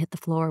body and hit the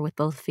floor with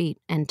both feet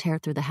and tear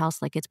through the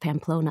house like it's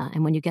Pamplona,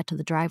 and when you get to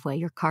the driveway,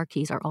 your car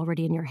keys are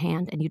already in your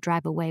hand and you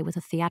drive away with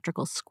a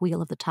theatrical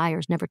squeal of the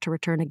tires never to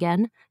return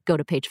again, go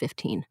to page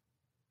 15.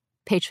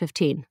 Page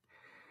 15.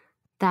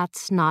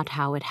 That's not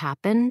how it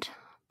happened,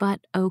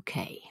 but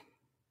okay.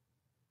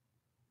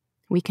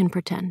 We can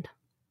pretend.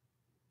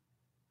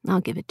 I'll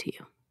give it to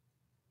you.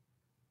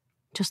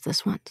 Just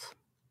this once.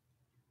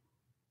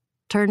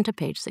 Turn to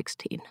page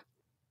 16.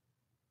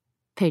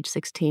 Page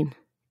 16.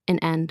 An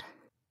end.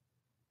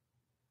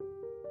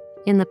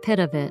 In the pit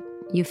of it,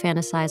 you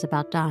fantasize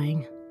about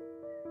dying,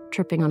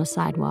 tripping on a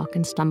sidewalk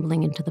and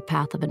stumbling into the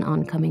path of an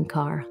oncoming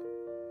car.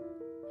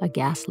 A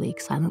gas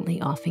leak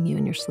silently offing you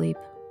in your sleep.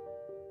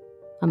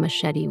 A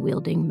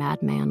machete-wielding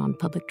madman on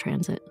public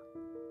transit.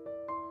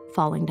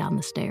 Falling down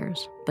the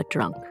stairs, but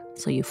drunk,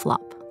 so you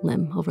flop,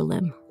 limb over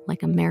limb,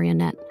 like a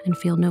marionette and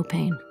feel no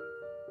pain.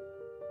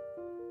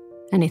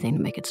 Anything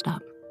to make it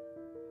stop.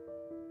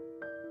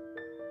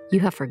 You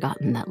have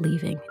forgotten that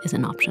leaving is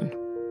an option.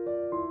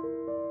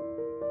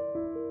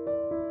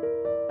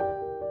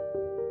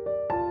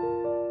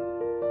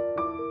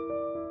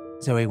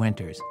 Zoe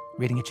Winters,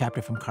 reading a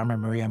chapter from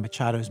Carmen Maria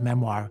Machado's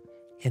memoir,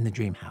 In the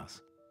Dream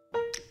House.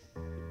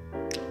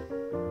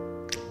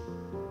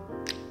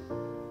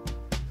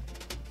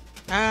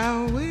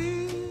 I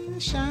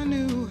wish I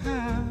knew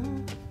how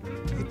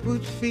it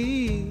would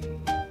feel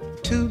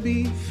to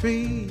be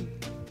free.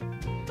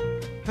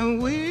 I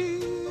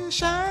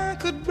wish I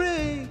could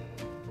break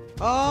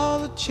all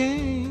the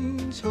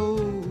chains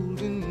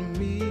holding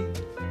me.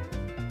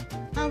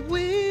 I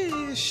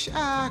wish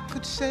I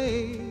could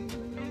say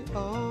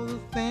all the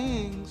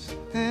things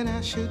that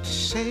I should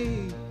say.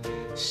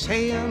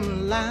 Say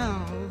them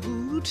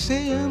loud,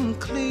 say them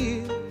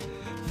clear,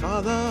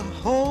 for the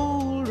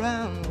whole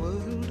round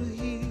world to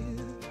hear.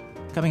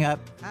 Coming up,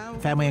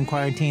 family in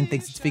quarantine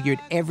thinks it's figured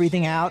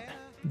everything out,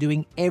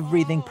 doing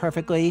everything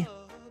perfectly,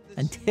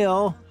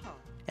 until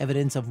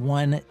evidence of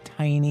one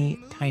tiny,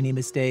 tiny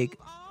mistake.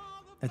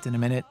 That's in a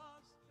minute.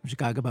 From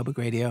Chicago Public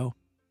Radio,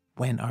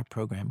 when our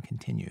program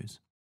continues.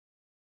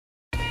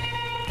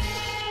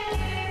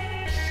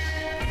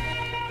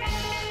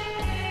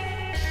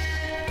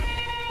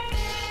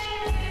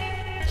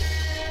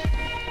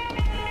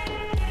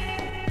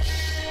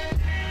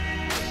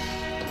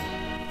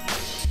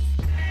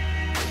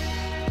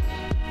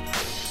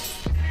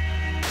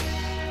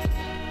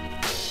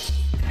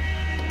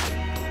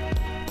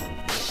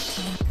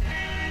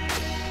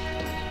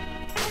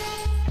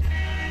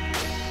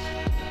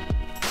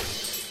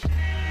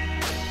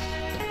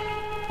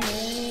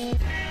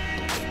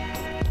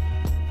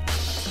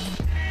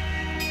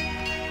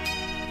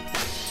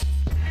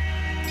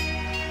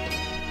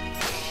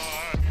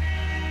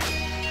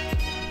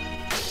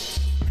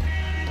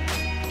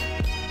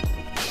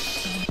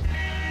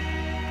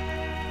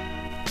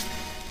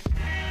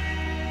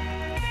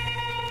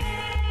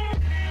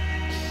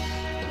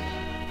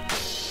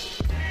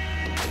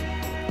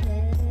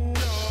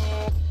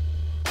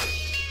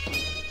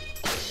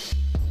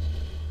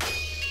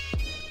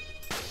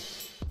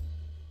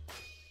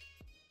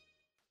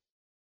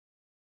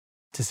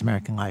 This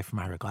American Life from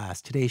Ira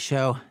Glass. Today's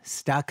show,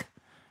 stuck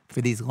for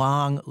these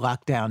long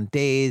lockdown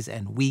days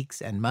and weeks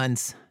and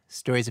months.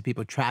 Stories of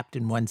people trapped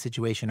in one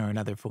situation or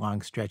another for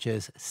long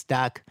stretches.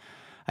 Stuck.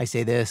 I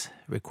say this,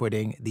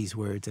 recording these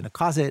words in a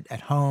closet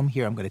at home.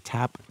 Here I'm going to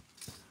tap.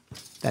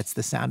 That's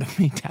the sound of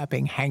me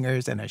tapping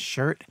hangers and a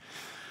shirt.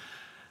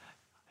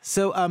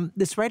 So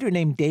this writer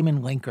named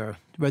Damon Linker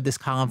wrote this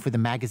column for the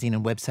magazine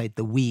and website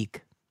The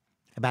Week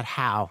about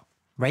how,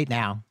 right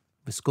now,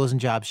 with schools and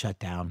jobs shut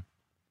down,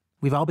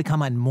 we've all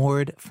become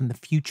unmoored from the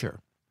future.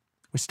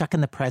 We're stuck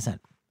in the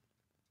present.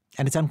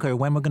 And it's unclear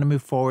when we're going to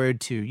move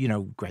forward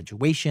to,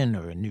 graduation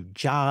or a new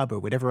job or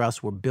whatever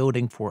else we're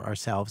building for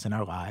ourselves in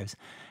our lives,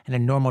 and a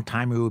normal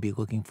time we will be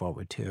looking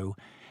forward to.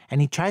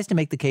 And he tries to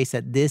make the case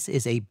that this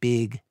is a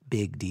big,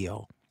 big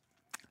deal.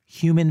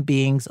 Human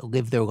beings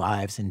live their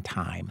lives in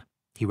time,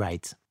 he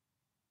writes.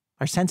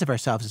 Our sense of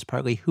ourselves is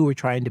partly who we're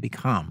trying to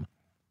become.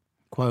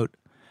 Quote,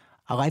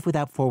 a life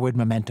without forward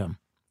momentum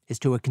is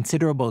to a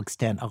considerable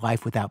extent a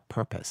life without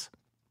purpose,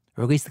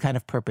 or at least the kind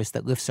of purpose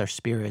that lifts our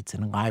spirits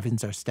and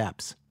enlivens our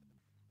steps.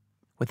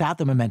 Without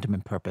the momentum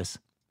and purpose,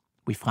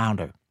 we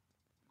flounder.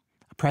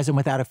 A present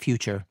without a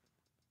future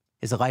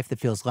is a life that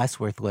feels less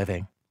worth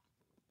living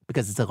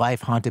because it's a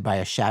life haunted by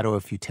a shadow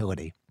of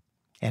futility.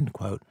 End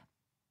quote.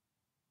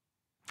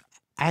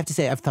 I have to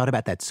say, I've thought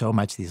about that so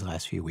much these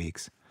last few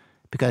weeks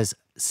because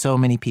so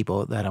many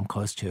people that I'm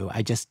close to,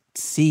 I just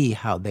see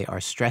how they are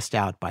stressed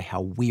out by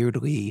how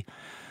weirdly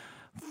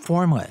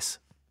formless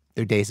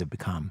their days have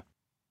become.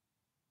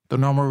 The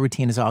normal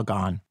routine is all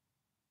gone,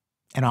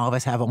 and all of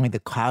us have only the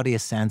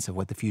cloudiest sense of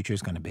what the future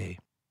is going to be.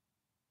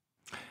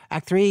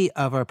 Act 3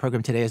 of our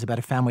program today is about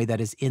a family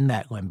that is in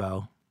that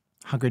limbo,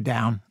 hunkered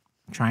down,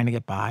 trying to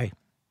get by.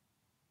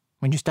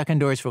 When you're stuck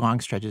indoors for long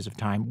stretches of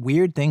time,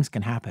 weird things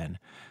can happen.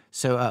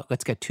 So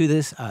let's get to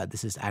this.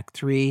 This is Act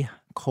 3,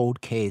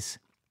 Cold Case.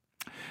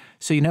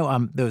 So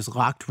those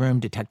locked room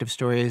detective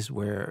stories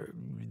where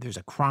there's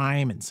a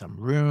crime in some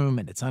room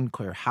and it's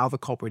unclear how the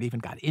culprit even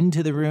got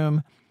into the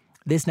room?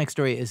 This next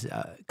story is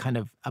kind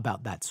of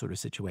about that sort of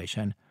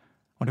situation.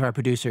 One of our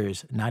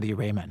producers, Nadia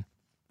Raymond,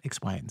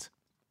 explains.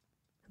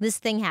 This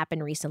thing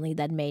happened recently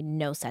that made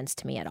no sense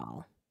to me at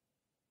all.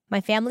 My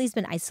family's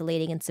been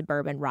isolating in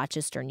suburban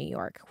Rochester, New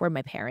York, where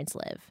my parents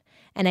live.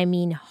 And I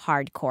mean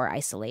hardcore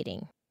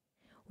isolating.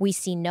 We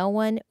see no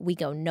one, we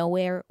go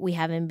nowhere, we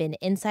haven't been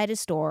inside a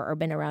store or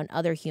been around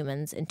other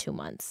humans in 2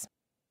 months.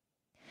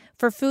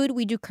 For food,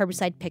 we do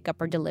curbside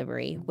pickup or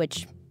delivery,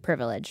 which,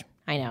 privilege,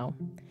 I know.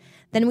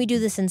 Then we do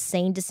this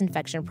insane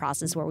disinfection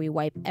process where we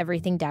wipe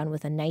everything down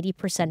with a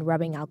 90%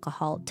 rubbing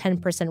alcohol,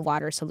 10%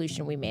 water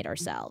solution we made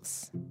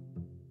ourselves.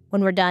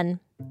 When we're done,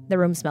 the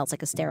room smells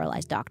like a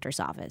sterilized doctor's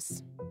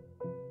office.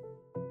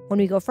 When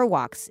we go for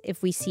walks,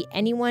 if we see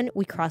anyone,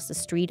 we cross the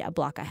street a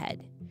block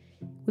ahead.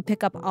 We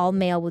pick up all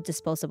mail with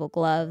disposable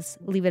gloves,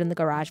 leave it in the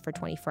garage for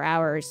 24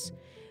 hours.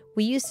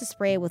 We used to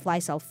spray it with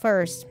Lysol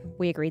first.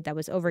 We agreed that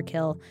was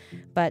overkill,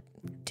 but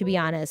to be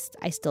honest,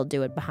 I still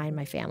do it behind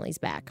my family's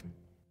back.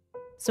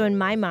 So in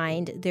my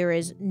mind, there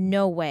is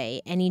no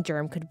way any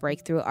germ could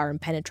break through our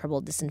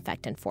impenetrable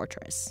disinfectant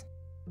fortress.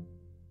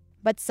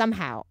 But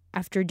somehow,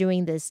 after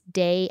doing this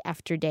day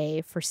after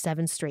day for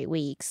 7 straight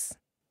weeks...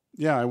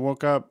 Yeah, I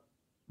woke up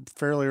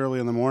fairly early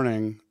in the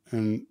morning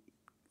and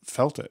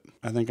felt it.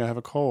 I think I have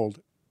a cold.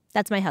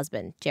 That's my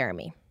husband,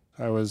 Jeremy.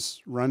 I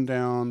was run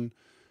down,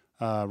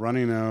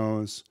 runny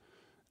nose,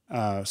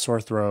 sore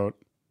throat.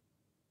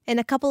 In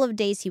a couple of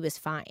days, he was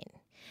fine.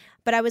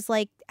 But I was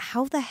like,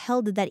 how the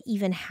hell did that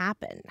even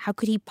happen? How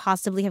could he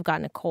possibly have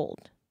gotten a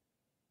cold?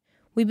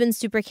 We've been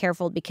super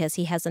careful because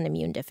he has an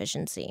immune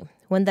deficiency,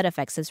 one that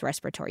affects his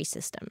respiratory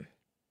system.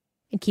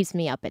 It keeps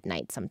me up at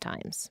night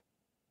sometimes.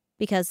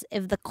 Because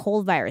if the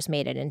cold virus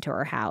made it into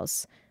our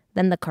house,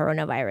 then the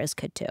coronavirus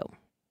could too.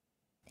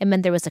 It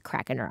meant there was a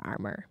crack in our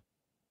armor.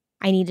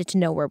 I needed to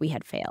know where we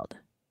had failed.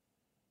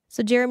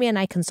 So Jeremy and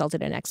I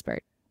consulted an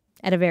expert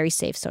at a very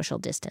safe social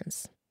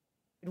distance.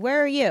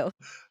 Where are you?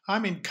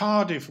 I'm in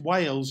Cardiff,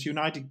 Wales,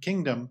 United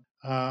Kingdom,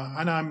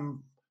 and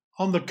I'm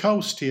on the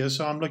coast here,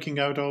 so I'm looking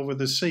out over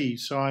the sea,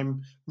 so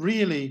I'm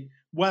really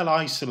well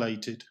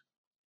isolated.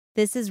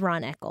 This is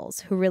Ron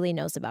Eccles, who really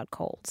knows about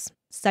colds.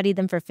 Studied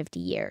them for 50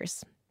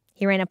 years.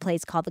 He ran a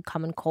place called the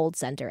Common Cold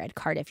Center at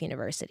Cardiff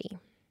University.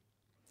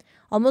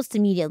 Almost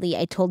immediately,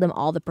 I told him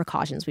all the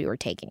precautions we were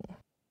taking.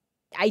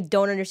 I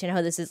don't understand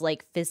how this is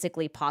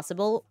physically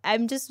possible.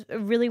 I'm just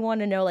really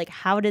want to know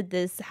how did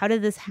this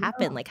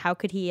happen? Yeah. How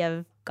could he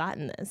have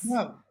gotten this?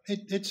 Well,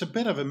 it's a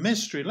bit of a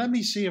mystery. Let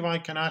me see if I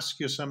can ask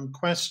you some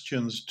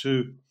questions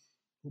to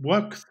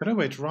work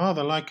through it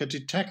rather like a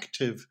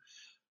detective.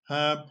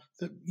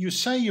 You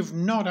say you've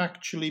not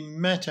actually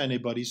met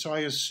anybody, so I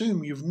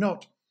assume you've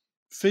not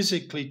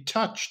physically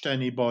touched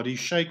anybody,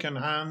 shaken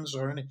hands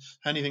or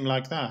anything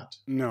like that?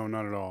 No,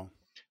 not at all.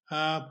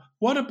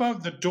 What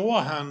about the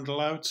door handle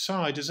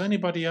outside? Has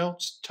anybody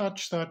else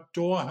touched that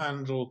door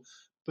handle,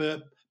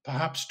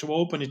 perhaps to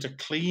open it, a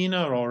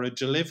cleaner or a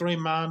delivery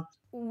man?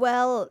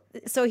 Well,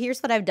 so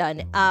here's what I've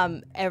done.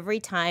 Every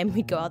time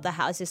we go out the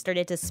house, I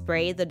started to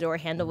spray the door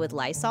handle with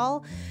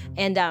Lysol,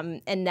 and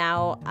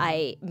now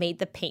I made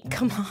the paint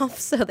come off,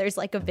 so there's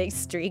a big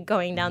streak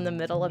going down the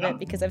middle of it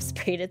because I've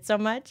sprayed it so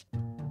much.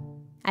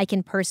 I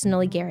can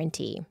personally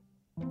guarantee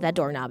that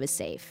doorknob is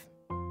safe.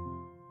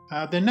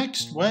 The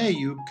next way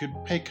you could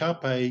pick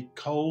up a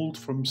cold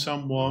from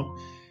someone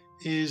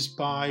is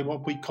by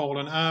what we call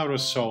an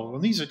aerosol,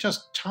 and these are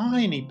just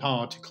tiny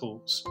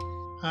particles.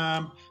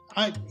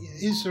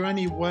 Is there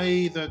any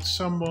way that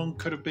someone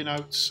could have been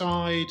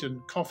outside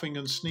and coughing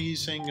and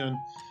sneezing and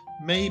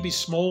maybe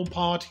small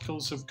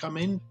particles have come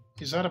in?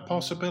 Is that a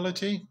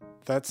possibility?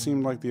 That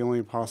seemed like the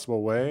only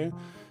possible way,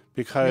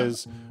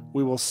 because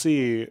we will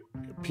see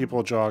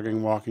people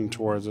jogging, walking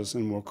towards us,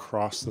 and we'll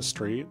cross the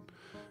street.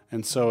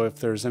 And so if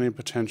there's any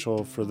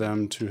potential for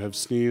them to have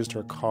sneezed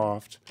or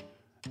coughed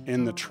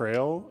in the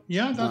trail...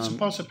 Yeah, that's a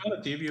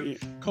possibility if you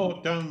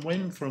caught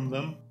downwind from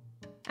them.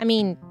 I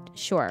mean,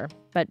 sure,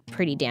 but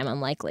pretty damn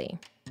unlikely.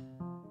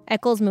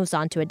 Eccles moves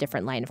on to a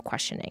different line of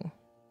questioning.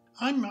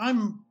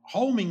 I'm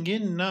homing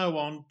in now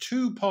on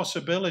two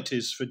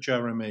possibilities for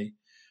Jeremy.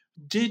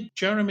 Did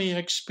Jeremy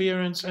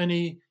experience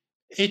any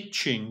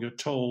itching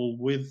at all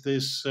with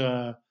this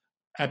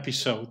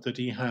episode that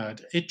he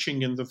had?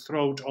 Itching in the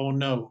throat or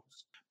nose?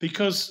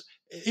 Because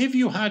if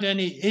you had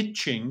any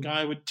itching,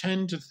 I would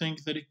tend to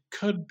think that it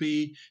could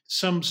be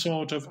some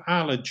sort of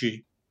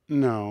allergy.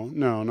 No,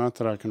 not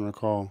that I can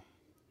recall.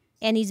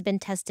 And he's been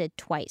tested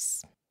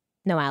twice.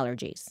 No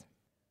allergies.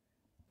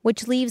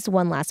 Which leaves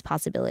one last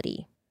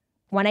possibility.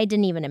 One I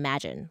didn't even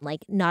imagine,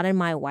 like not in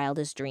my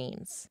wildest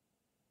dreams.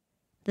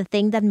 The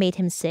thing that made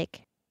him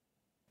sick,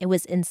 it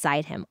was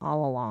inside him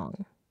all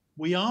along.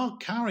 We are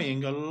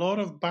carrying a lot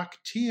of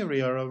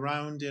bacteria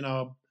around in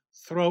our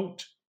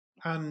throat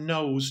and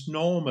nose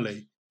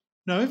normally.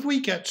 Now, if we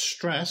get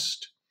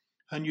stressed,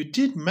 and you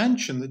did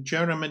mention that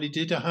Jeremy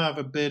did have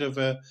a bit of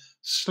a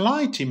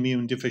slight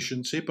immune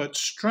deficiency, but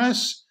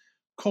stress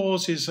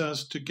causes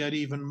us to get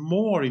even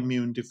more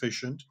immune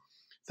deficient,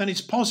 then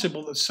it's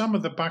possible that some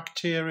of the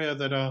bacteria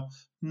that are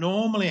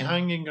normally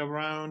hanging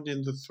around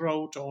in the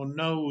throat or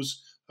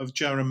nose of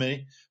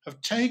Jeremy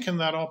have taken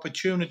that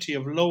opportunity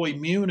of low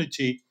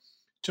immunity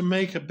to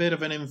make a bit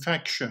of an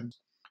infection.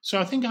 So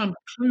I think I'm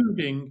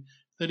concluding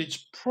that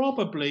it's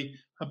probably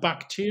a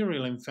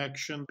bacterial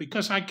infection,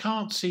 because I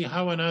can't see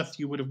how on earth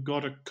you would have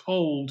got a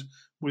cold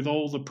with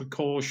all the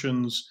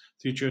precautions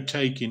that you're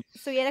taking.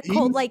 So he had a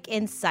cold like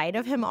inside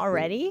of him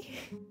already?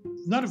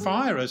 Not a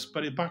virus,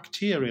 but a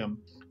bacterium.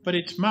 But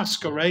it's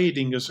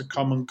masquerading as a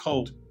common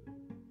cold.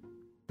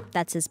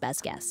 That's his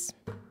best guess.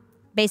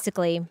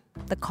 Basically,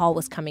 the call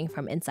was coming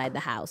from inside the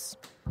house.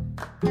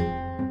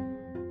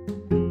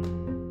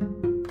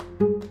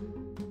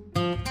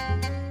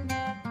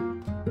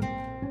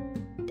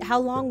 How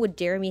long would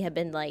Jeremy have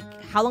been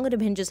how long would have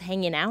been just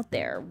hanging out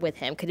there with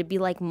him? Could it be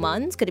like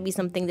months? Could it be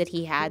something that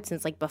he had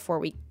since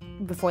before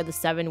the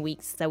 7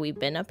 weeks that we've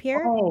been up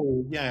here?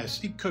 Oh,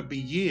 yes. It could be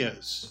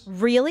years.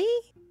 Really?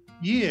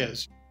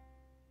 Years.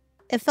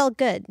 It felt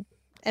good.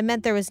 It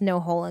meant there was no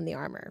hole in the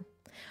armor.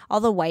 All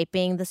the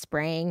wiping, the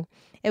spraying,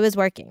 it was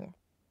working.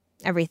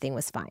 Everything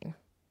was fine.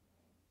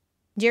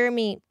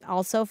 Jeremy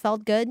also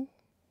felt good.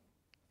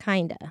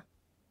 Kinda.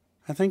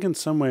 I think in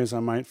some ways I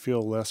might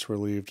feel less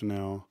relieved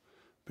now,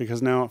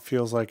 because now it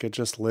feels like it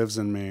just lives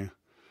in me,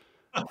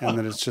 and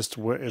that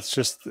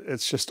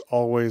it's just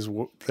always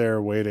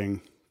there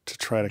waiting to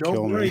try to kill me.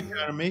 Don't worry,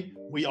 Jeremy.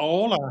 We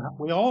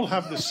all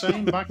have the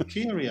same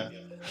bacteria.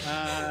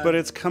 But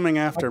it's coming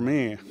after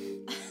me.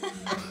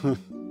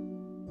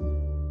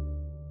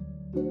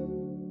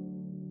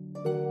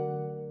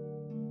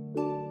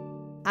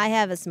 I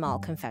have a small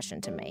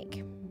confession to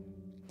make.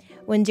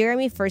 When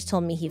Jeremy first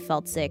told me he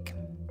felt sick,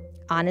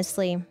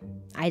 honestly,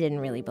 I didn't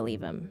really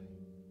believe him.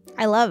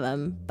 I love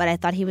him, but I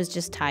thought he was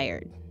just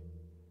tired.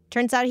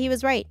 Turns out he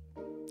was right.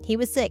 He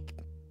was sick.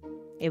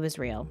 It was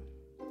real.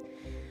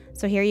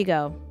 So here you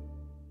go.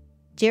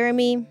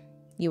 Jeremy,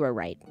 you were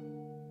right.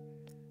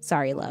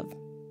 Sorry, love.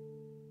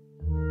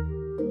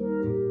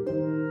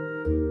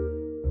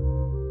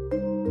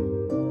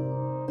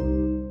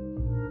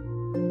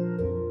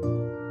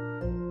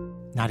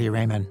 Nadia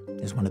Raymond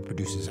is one of the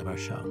producers of our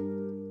show.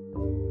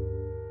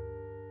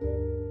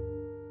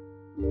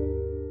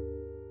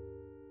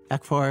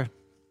 Act 4,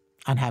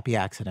 Unhappy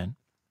Accident.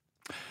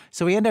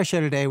 So we end our show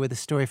today with a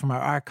story from our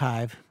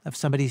archive of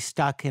somebody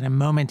stuck in a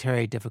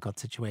momentary difficult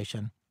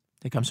situation.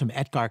 It comes from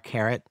Etgar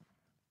Carrot.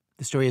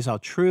 The story is all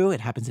true.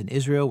 It happens in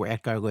Israel, where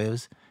Etgar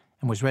lives,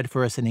 and was read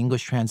for us in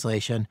English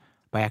translation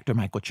by actor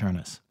Michael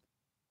Chernas.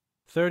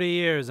 30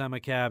 years I'm a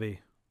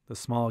cabbie, the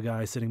small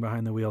guy sitting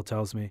behind the wheel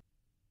tells me.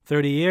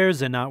 30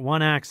 years and not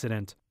one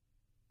accident.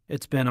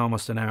 It's been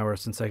almost an hour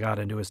since I got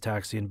into his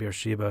taxi in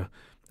Beersheba,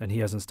 and he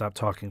hasn't stopped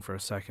talking for a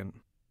second.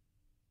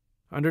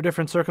 Under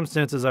different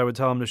circumstances, I would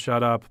tell him to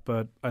shut up,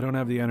 but I don't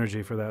have the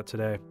energy for that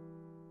today.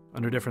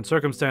 Under different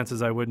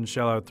circumstances, I wouldn't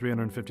shell out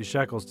 350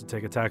 shekels to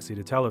take a taxi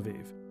to Tel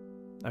Aviv.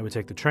 I would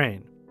take the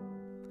train.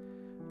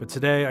 But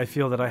today, I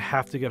feel that I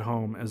have to get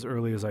home as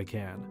early as I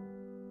can.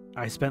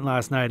 I spent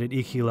last night at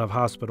Ichilov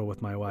Hospital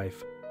with my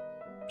wife.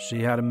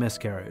 She had a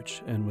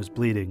miscarriage and was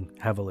bleeding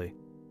heavily.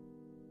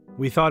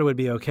 We thought it would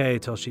be okay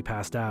till she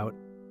passed out.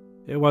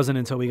 It wasn't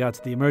until we got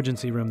to the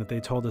emergency room that they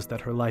told us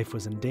that her life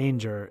was in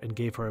danger and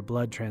gave her a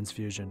blood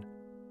transfusion.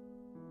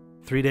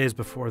 3 days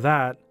before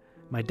that,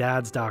 my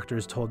dad's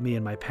doctors told me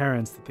and my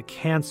parents that the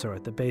cancer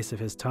at the base of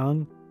his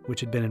tongue, which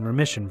had been in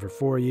remission for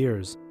 4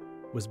 years,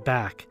 was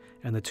back,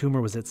 and the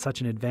tumor was at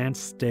such an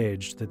advanced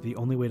stage that the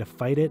only way to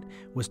fight it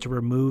was to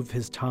remove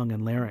his tongue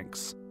and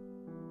larynx.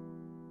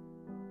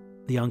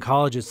 The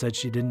oncologist said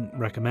she didn't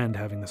recommend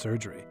having the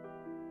surgery,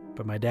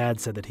 but my dad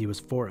said that he was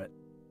for it.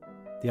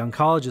 The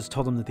oncologist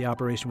told him that the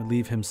operation would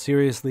leave him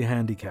seriously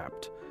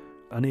handicapped,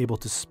 unable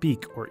to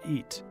speak or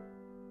eat.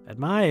 At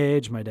my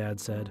age, my dad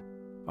said,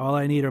 all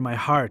I need are my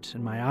heart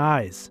and my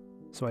eyes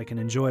so I can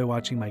enjoy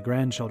watching my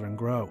grandchildren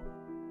grow.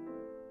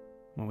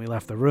 When we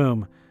left the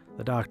room,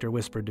 the doctor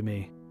whispered to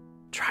me,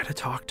 try to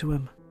talk to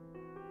him.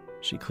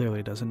 She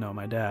clearly doesn't know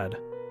my dad.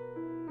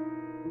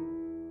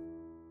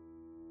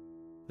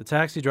 The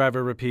taxi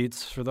driver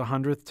repeats for the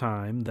 100th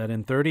time that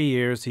in 30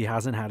 years he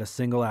hasn't had a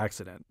single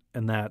accident,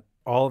 and that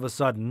all of a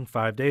sudden,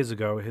 5 days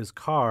ago, his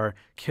car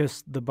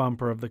kissed the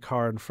bumper of the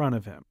car in front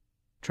of him,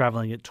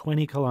 traveling at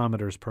 20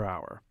 kilometers per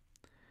hour.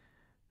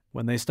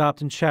 When they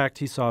stopped and checked,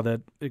 he saw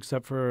that,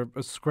 except for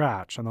a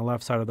scratch on the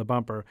left side of the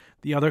bumper,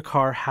 the other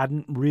car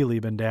hadn't really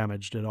been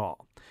damaged at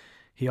all.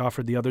 He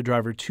offered the other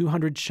driver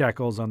 200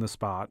 shekels on the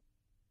spot,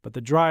 but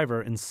the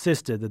driver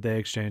insisted that they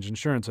exchange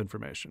insurance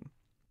information.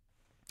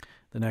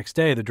 The next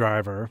day, the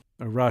driver,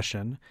 a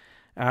Russian,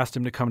 asked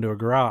him to come to a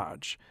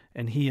garage,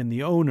 and he and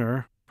the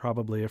owner,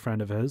 probably a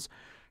friend of his,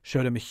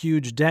 showed him a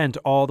huge dent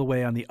all the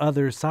way on the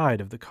other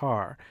side of the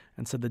car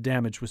and said the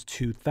damage was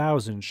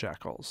 2,000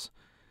 shekels.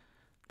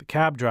 The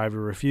cab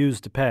driver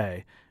refused to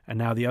pay, and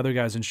now the other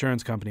guy's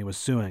insurance company was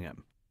suing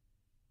him.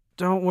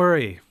 Don't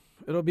worry,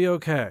 it'll be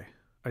okay,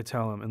 I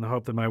tell him in the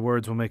hope that my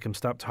words will make him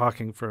stop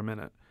talking for a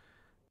minute.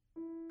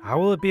 How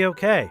will it be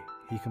okay?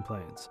 He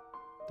complains.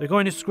 They're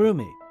going to screw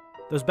me.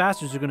 Those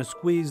bastards are going to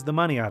squeeze the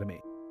money out of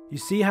me. You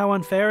see how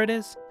unfair it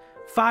is?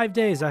 5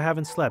 days I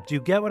haven't slept. Do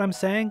you get what I'm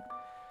saying?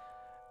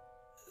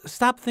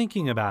 Stop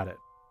thinking about it,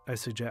 I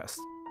suggest.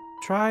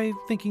 Try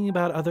thinking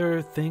about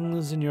other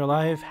things in your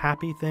life,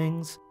 happy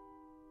things.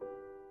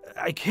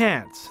 I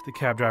can't, the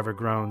cab driver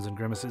groans and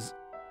grimaces.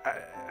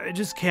 I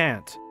just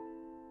can't.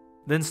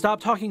 Then stop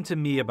talking to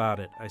me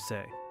about it, I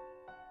say.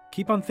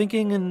 Keep on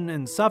thinking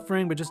and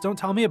suffering, but just don't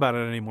tell me about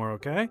it anymore,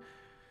 okay?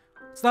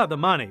 It's not the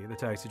money, the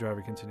taxi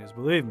driver continues.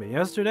 Believe me,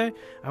 yesterday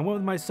I went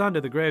with my son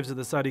to the graves of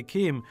the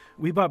Tzaddikim.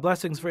 We bought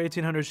blessings for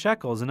 1,800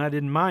 shekels, and I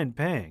didn't mind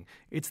paying.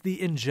 It's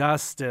the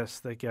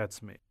injustice that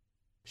gets me.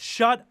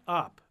 Shut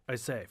up, I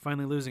say,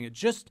 finally losing it.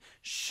 Just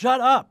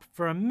shut up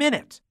for a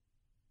minute.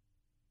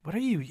 What are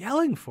you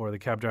yelling for? The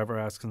cab driver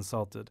asks,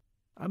 insulted.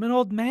 I'm an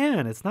old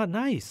man. It's not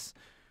nice.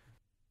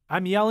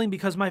 I'm yelling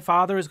because my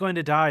father is going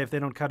to die if they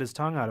don't cut his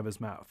tongue out of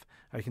his mouth.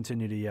 I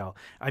continue to yell.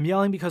 I'm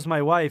yelling because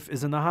my wife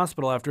is in the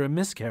hospital after a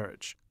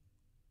miscarriage.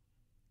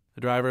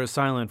 The driver is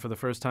silent for the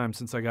first time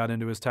since I got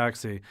into his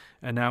taxi,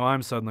 and now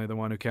I'm suddenly the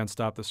one who can't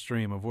stop the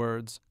stream of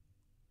words.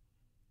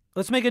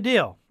 Let's make a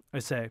deal, I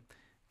say.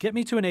 Get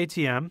me to an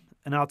ATM,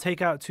 and I'll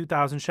take out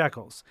 2,000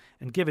 shekels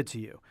and give it to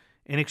you.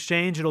 In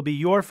exchange, it'll be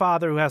your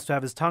father who has to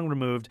have his tongue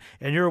removed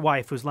and your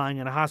wife who's lying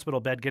in a hospital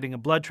bed getting a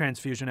blood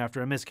transfusion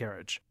after a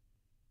miscarriage.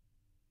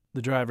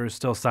 The driver is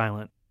still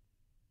silent,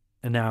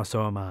 and now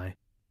so am I.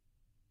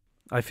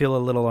 I feel a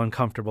little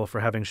uncomfortable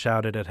for having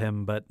shouted at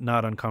him, but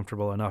not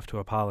uncomfortable enough to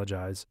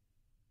apologize.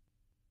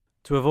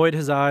 To avoid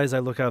his eyes, I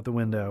look out the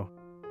window.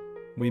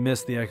 We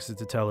miss the exit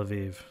to Tel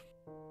Aviv.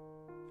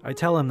 I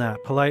tell him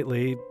that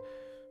politely,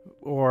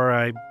 or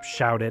I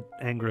shout it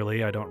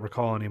angrily, I don't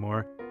recall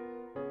anymore.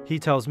 He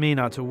tells me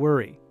not to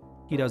worry.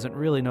 He doesn't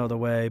really know the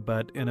way,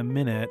 but in a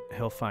minute,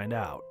 he'll find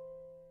out.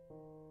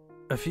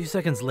 A few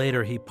seconds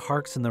later, he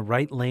parks in the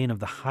right lane of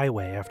the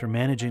highway after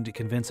managing to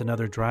convince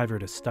another driver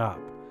to stop.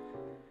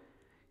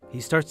 He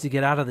starts to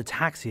get out of the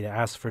taxi to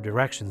ask for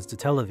directions to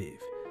Tel Aviv.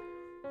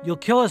 You'll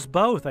kill us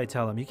both, I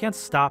tell him. You can't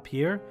stop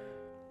here.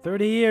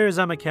 30 years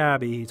I'm a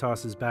cabbie, he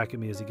tosses back at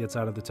me as he gets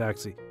out of the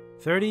taxi.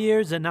 30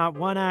 years and not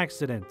one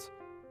accident.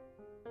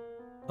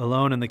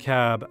 Alone in the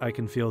cab, I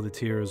can feel the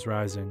tears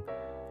rising.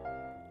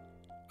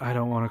 I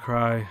don't want to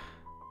cry.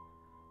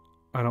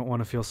 I don't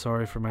want to feel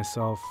sorry for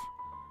myself.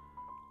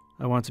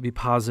 I want to be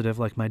positive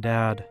like my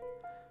dad.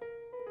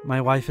 My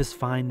wife is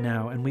fine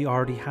now, and we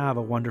already have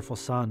a wonderful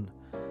son.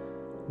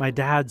 My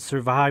dad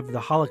survived the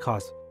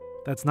Holocaust.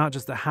 That's not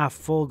just a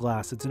half-full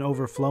glass, it's an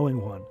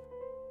overflowing one.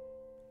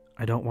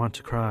 I don't want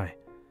to cry.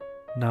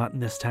 Not in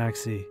this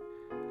taxi.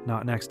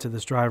 Not next to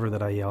this driver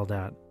that I yelled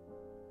at.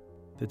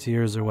 The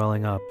tears are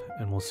welling up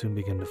and will soon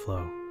begin to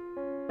flow.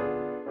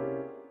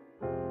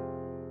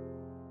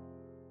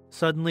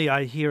 Suddenly,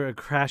 I hear a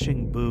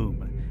crashing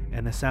boom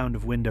and the sound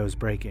of windows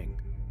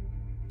breaking.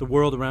 The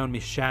world around me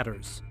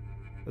shatters.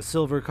 A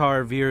silver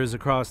car veers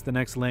across the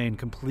next lane,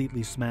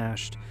 completely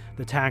smashed.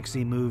 The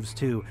taxi moves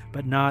too,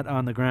 but not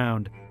on the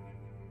ground.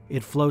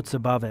 It floats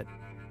above it,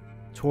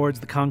 towards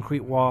the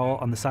concrete wall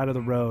on the side of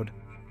the road.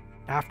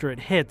 After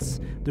it hits,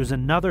 there's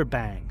another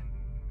bang.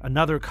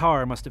 Another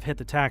car must have hit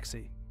the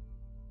taxi.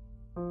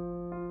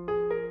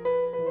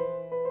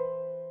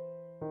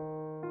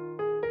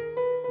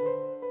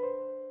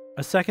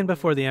 A second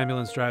before the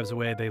ambulance drives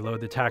away, they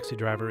load the taxi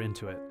driver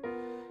into it.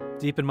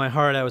 Deep in my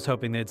heart, I was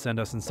hoping they'd send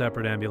us in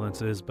separate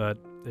ambulances, but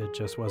it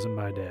just wasn't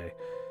my day.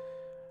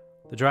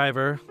 The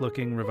driver,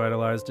 looking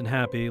revitalized and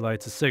happy,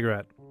 lights a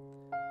cigarette.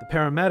 The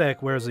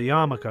paramedic wears a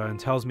yarmulke and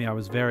tells me I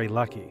was very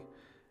lucky.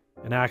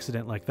 An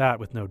accident like that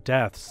with no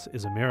deaths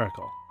is a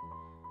miracle.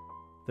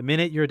 The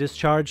minute you're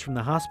discharged from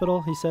the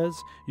hospital, he says,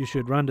 you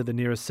should run to the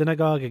nearest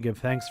synagogue and give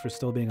thanks for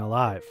still being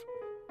alive.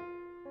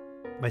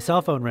 My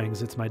cell phone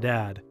rings. It's my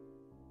dad.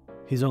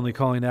 He's only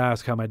calling to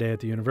ask how my day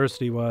at the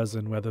university was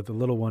and whether the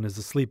little one is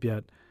asleep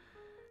yet.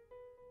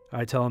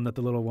 I tell him that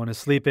the little one is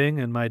sleeping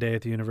and my day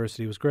at the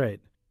university was great.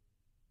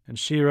 And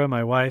Shira,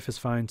 my wife, is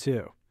fine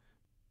too.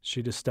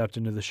 She just stepped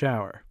into the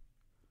shower.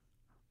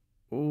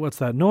 What's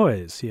that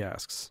noise? He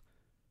asks.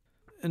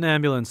 An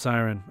ambulance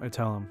siren, I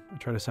tell him. I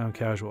try to sound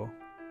casual.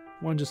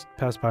 One just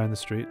passed by in the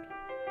street.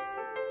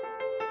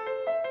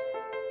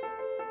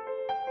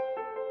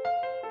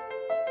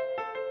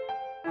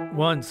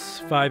 Once,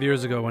 5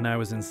 years ago when I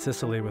was in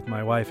Sicily with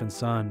my wife and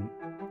son,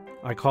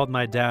 I called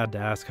my dad to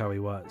ask how he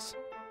was.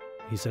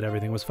 He said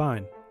everything was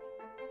fine.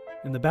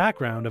 In the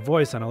background, a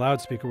voice on a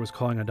loudspeaker was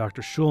calling on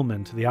Dr.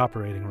 Schulman to the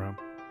operating room.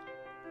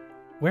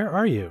 Where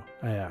are you?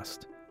 I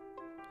asked.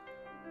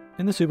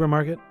 In the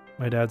supermarket,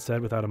 my dad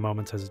said without a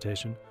moment's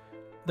hesitation.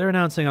 They're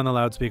announcing on the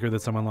loudspeaker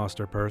that someone lost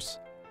their purse.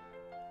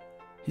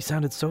 He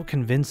sounded so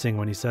convincing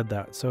when he said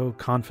that, so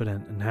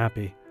confident and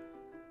happy.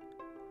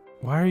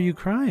 Why are you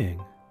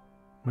crying?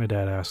 My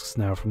dad asks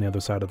now from the other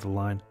side of the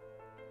line.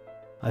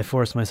 I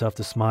force myself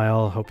to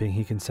smile, hoping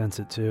he can sense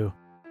it too.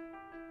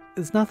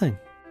 It's nothing,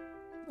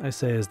 I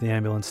say as the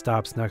ambulance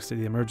stops next to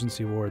the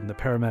emergency ward and the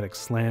paramedic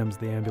slams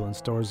the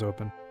ambulance doors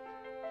open.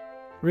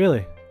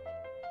 Really?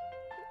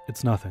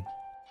 It's nothing.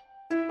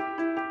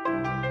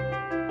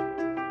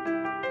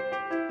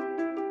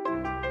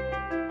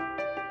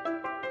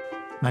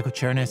 Michael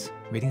Chernis,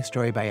 reading a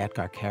story by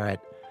Etgar Keret.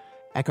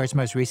 Etgar's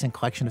most recent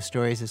collection of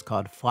stories is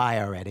called Fly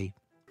Already.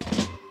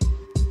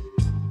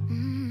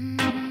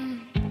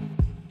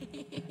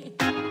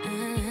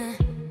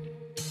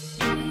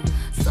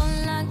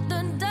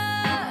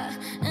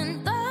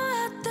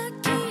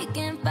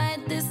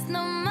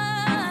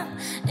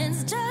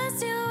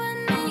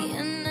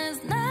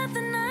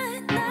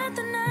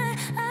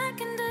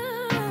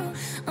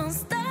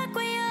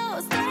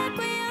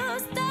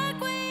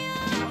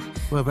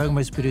 Well, the program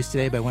was produced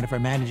today by one of our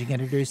managing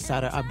editors,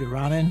 Sada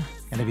Abdurrahman,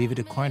 and Aviva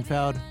de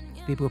Kornfeld.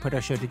 People who put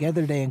our show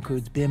together today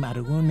includes Bim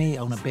Adewunmi,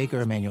 Elna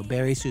Baker, Emmanuel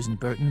Berry, Susan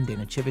Burton,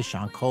 Dana Chivis,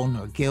 Sean Cole,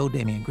 Nor Gill,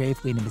 Damian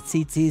Grafe, Lena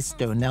Mitsitzis,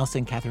 Stone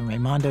Nelson, Catherine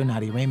Raimondo,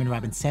 Nadia Raymond,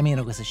 Robin Semyon,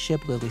 Alyssa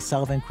Shipp, Lily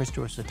Sullivan,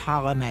 Christopher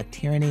Sotala, Matt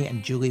Tierney,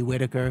 and Julie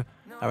Whitaker.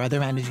 Our other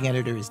managing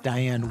editor is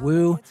Diane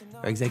Wu.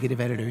 Our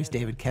executive editor is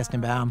David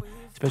Kestenbaum.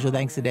 Special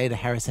thanks today to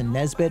Harrison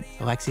Nesbitt,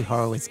 Alexi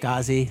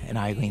Horowitz-Ghazi, and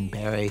Eileen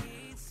Berry.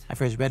 I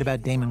first read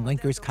about Damon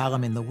Linker's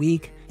column in The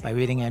Week by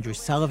reading Andrew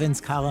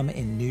Sullivan's column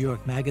in New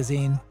York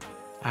Magazine.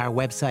 Our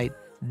website,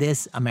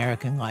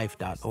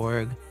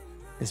 thisamericanlife.org.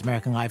 This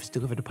American Life is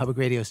delivered to public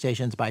radio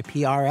stations by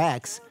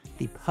PRX,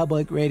 the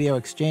Public Radio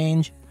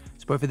Exchange.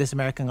 Support for This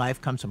American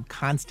Life comes from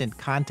Constant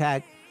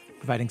Contact,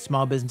 providing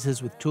small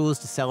businesses with tools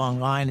to sell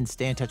online and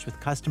stay in touch with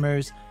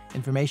customers.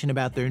 Information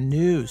about their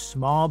new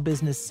Small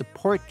Business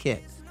Support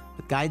Kit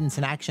with guidance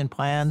and action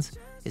plans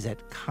is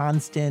at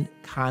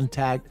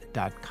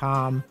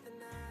constantcontact.com.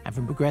 And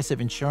from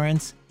Progressive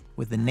Insurance,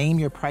 with the Name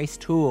Your Price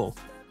tool,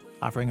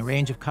 offering a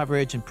range of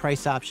coverage and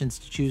price options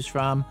to choose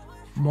from.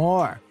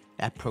 More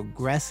at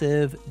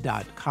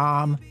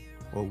progressive.com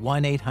or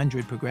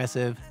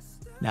 1-800-PROGRESSIVE.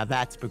 Now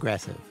that's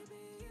Progressive.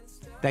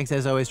 Thanks,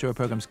 as always, to our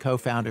program's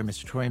co-founder,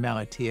 Mr. Torrey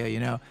Malatia. You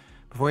know,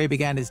 before he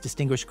began his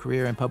distinguished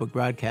career in public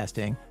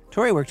broadcasting,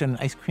 Torrey worked on an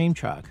ice cream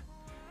truck.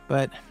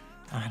 But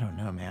I don't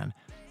know, man.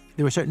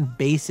 There were certain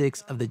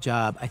basics of the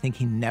job I think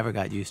he never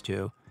got used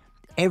to.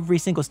 Every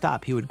single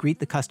stop, he would greet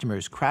the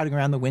customers crowding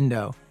around the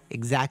window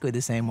exactly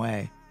the same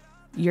way.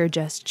 You're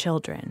just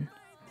children.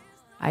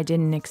 I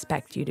didn't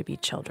expect you to be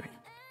children.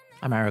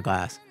 I'm Ira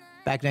Glass.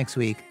 Back next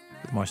week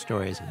with more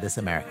stories of This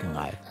American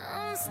Life.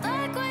 I'm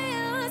stuck with you.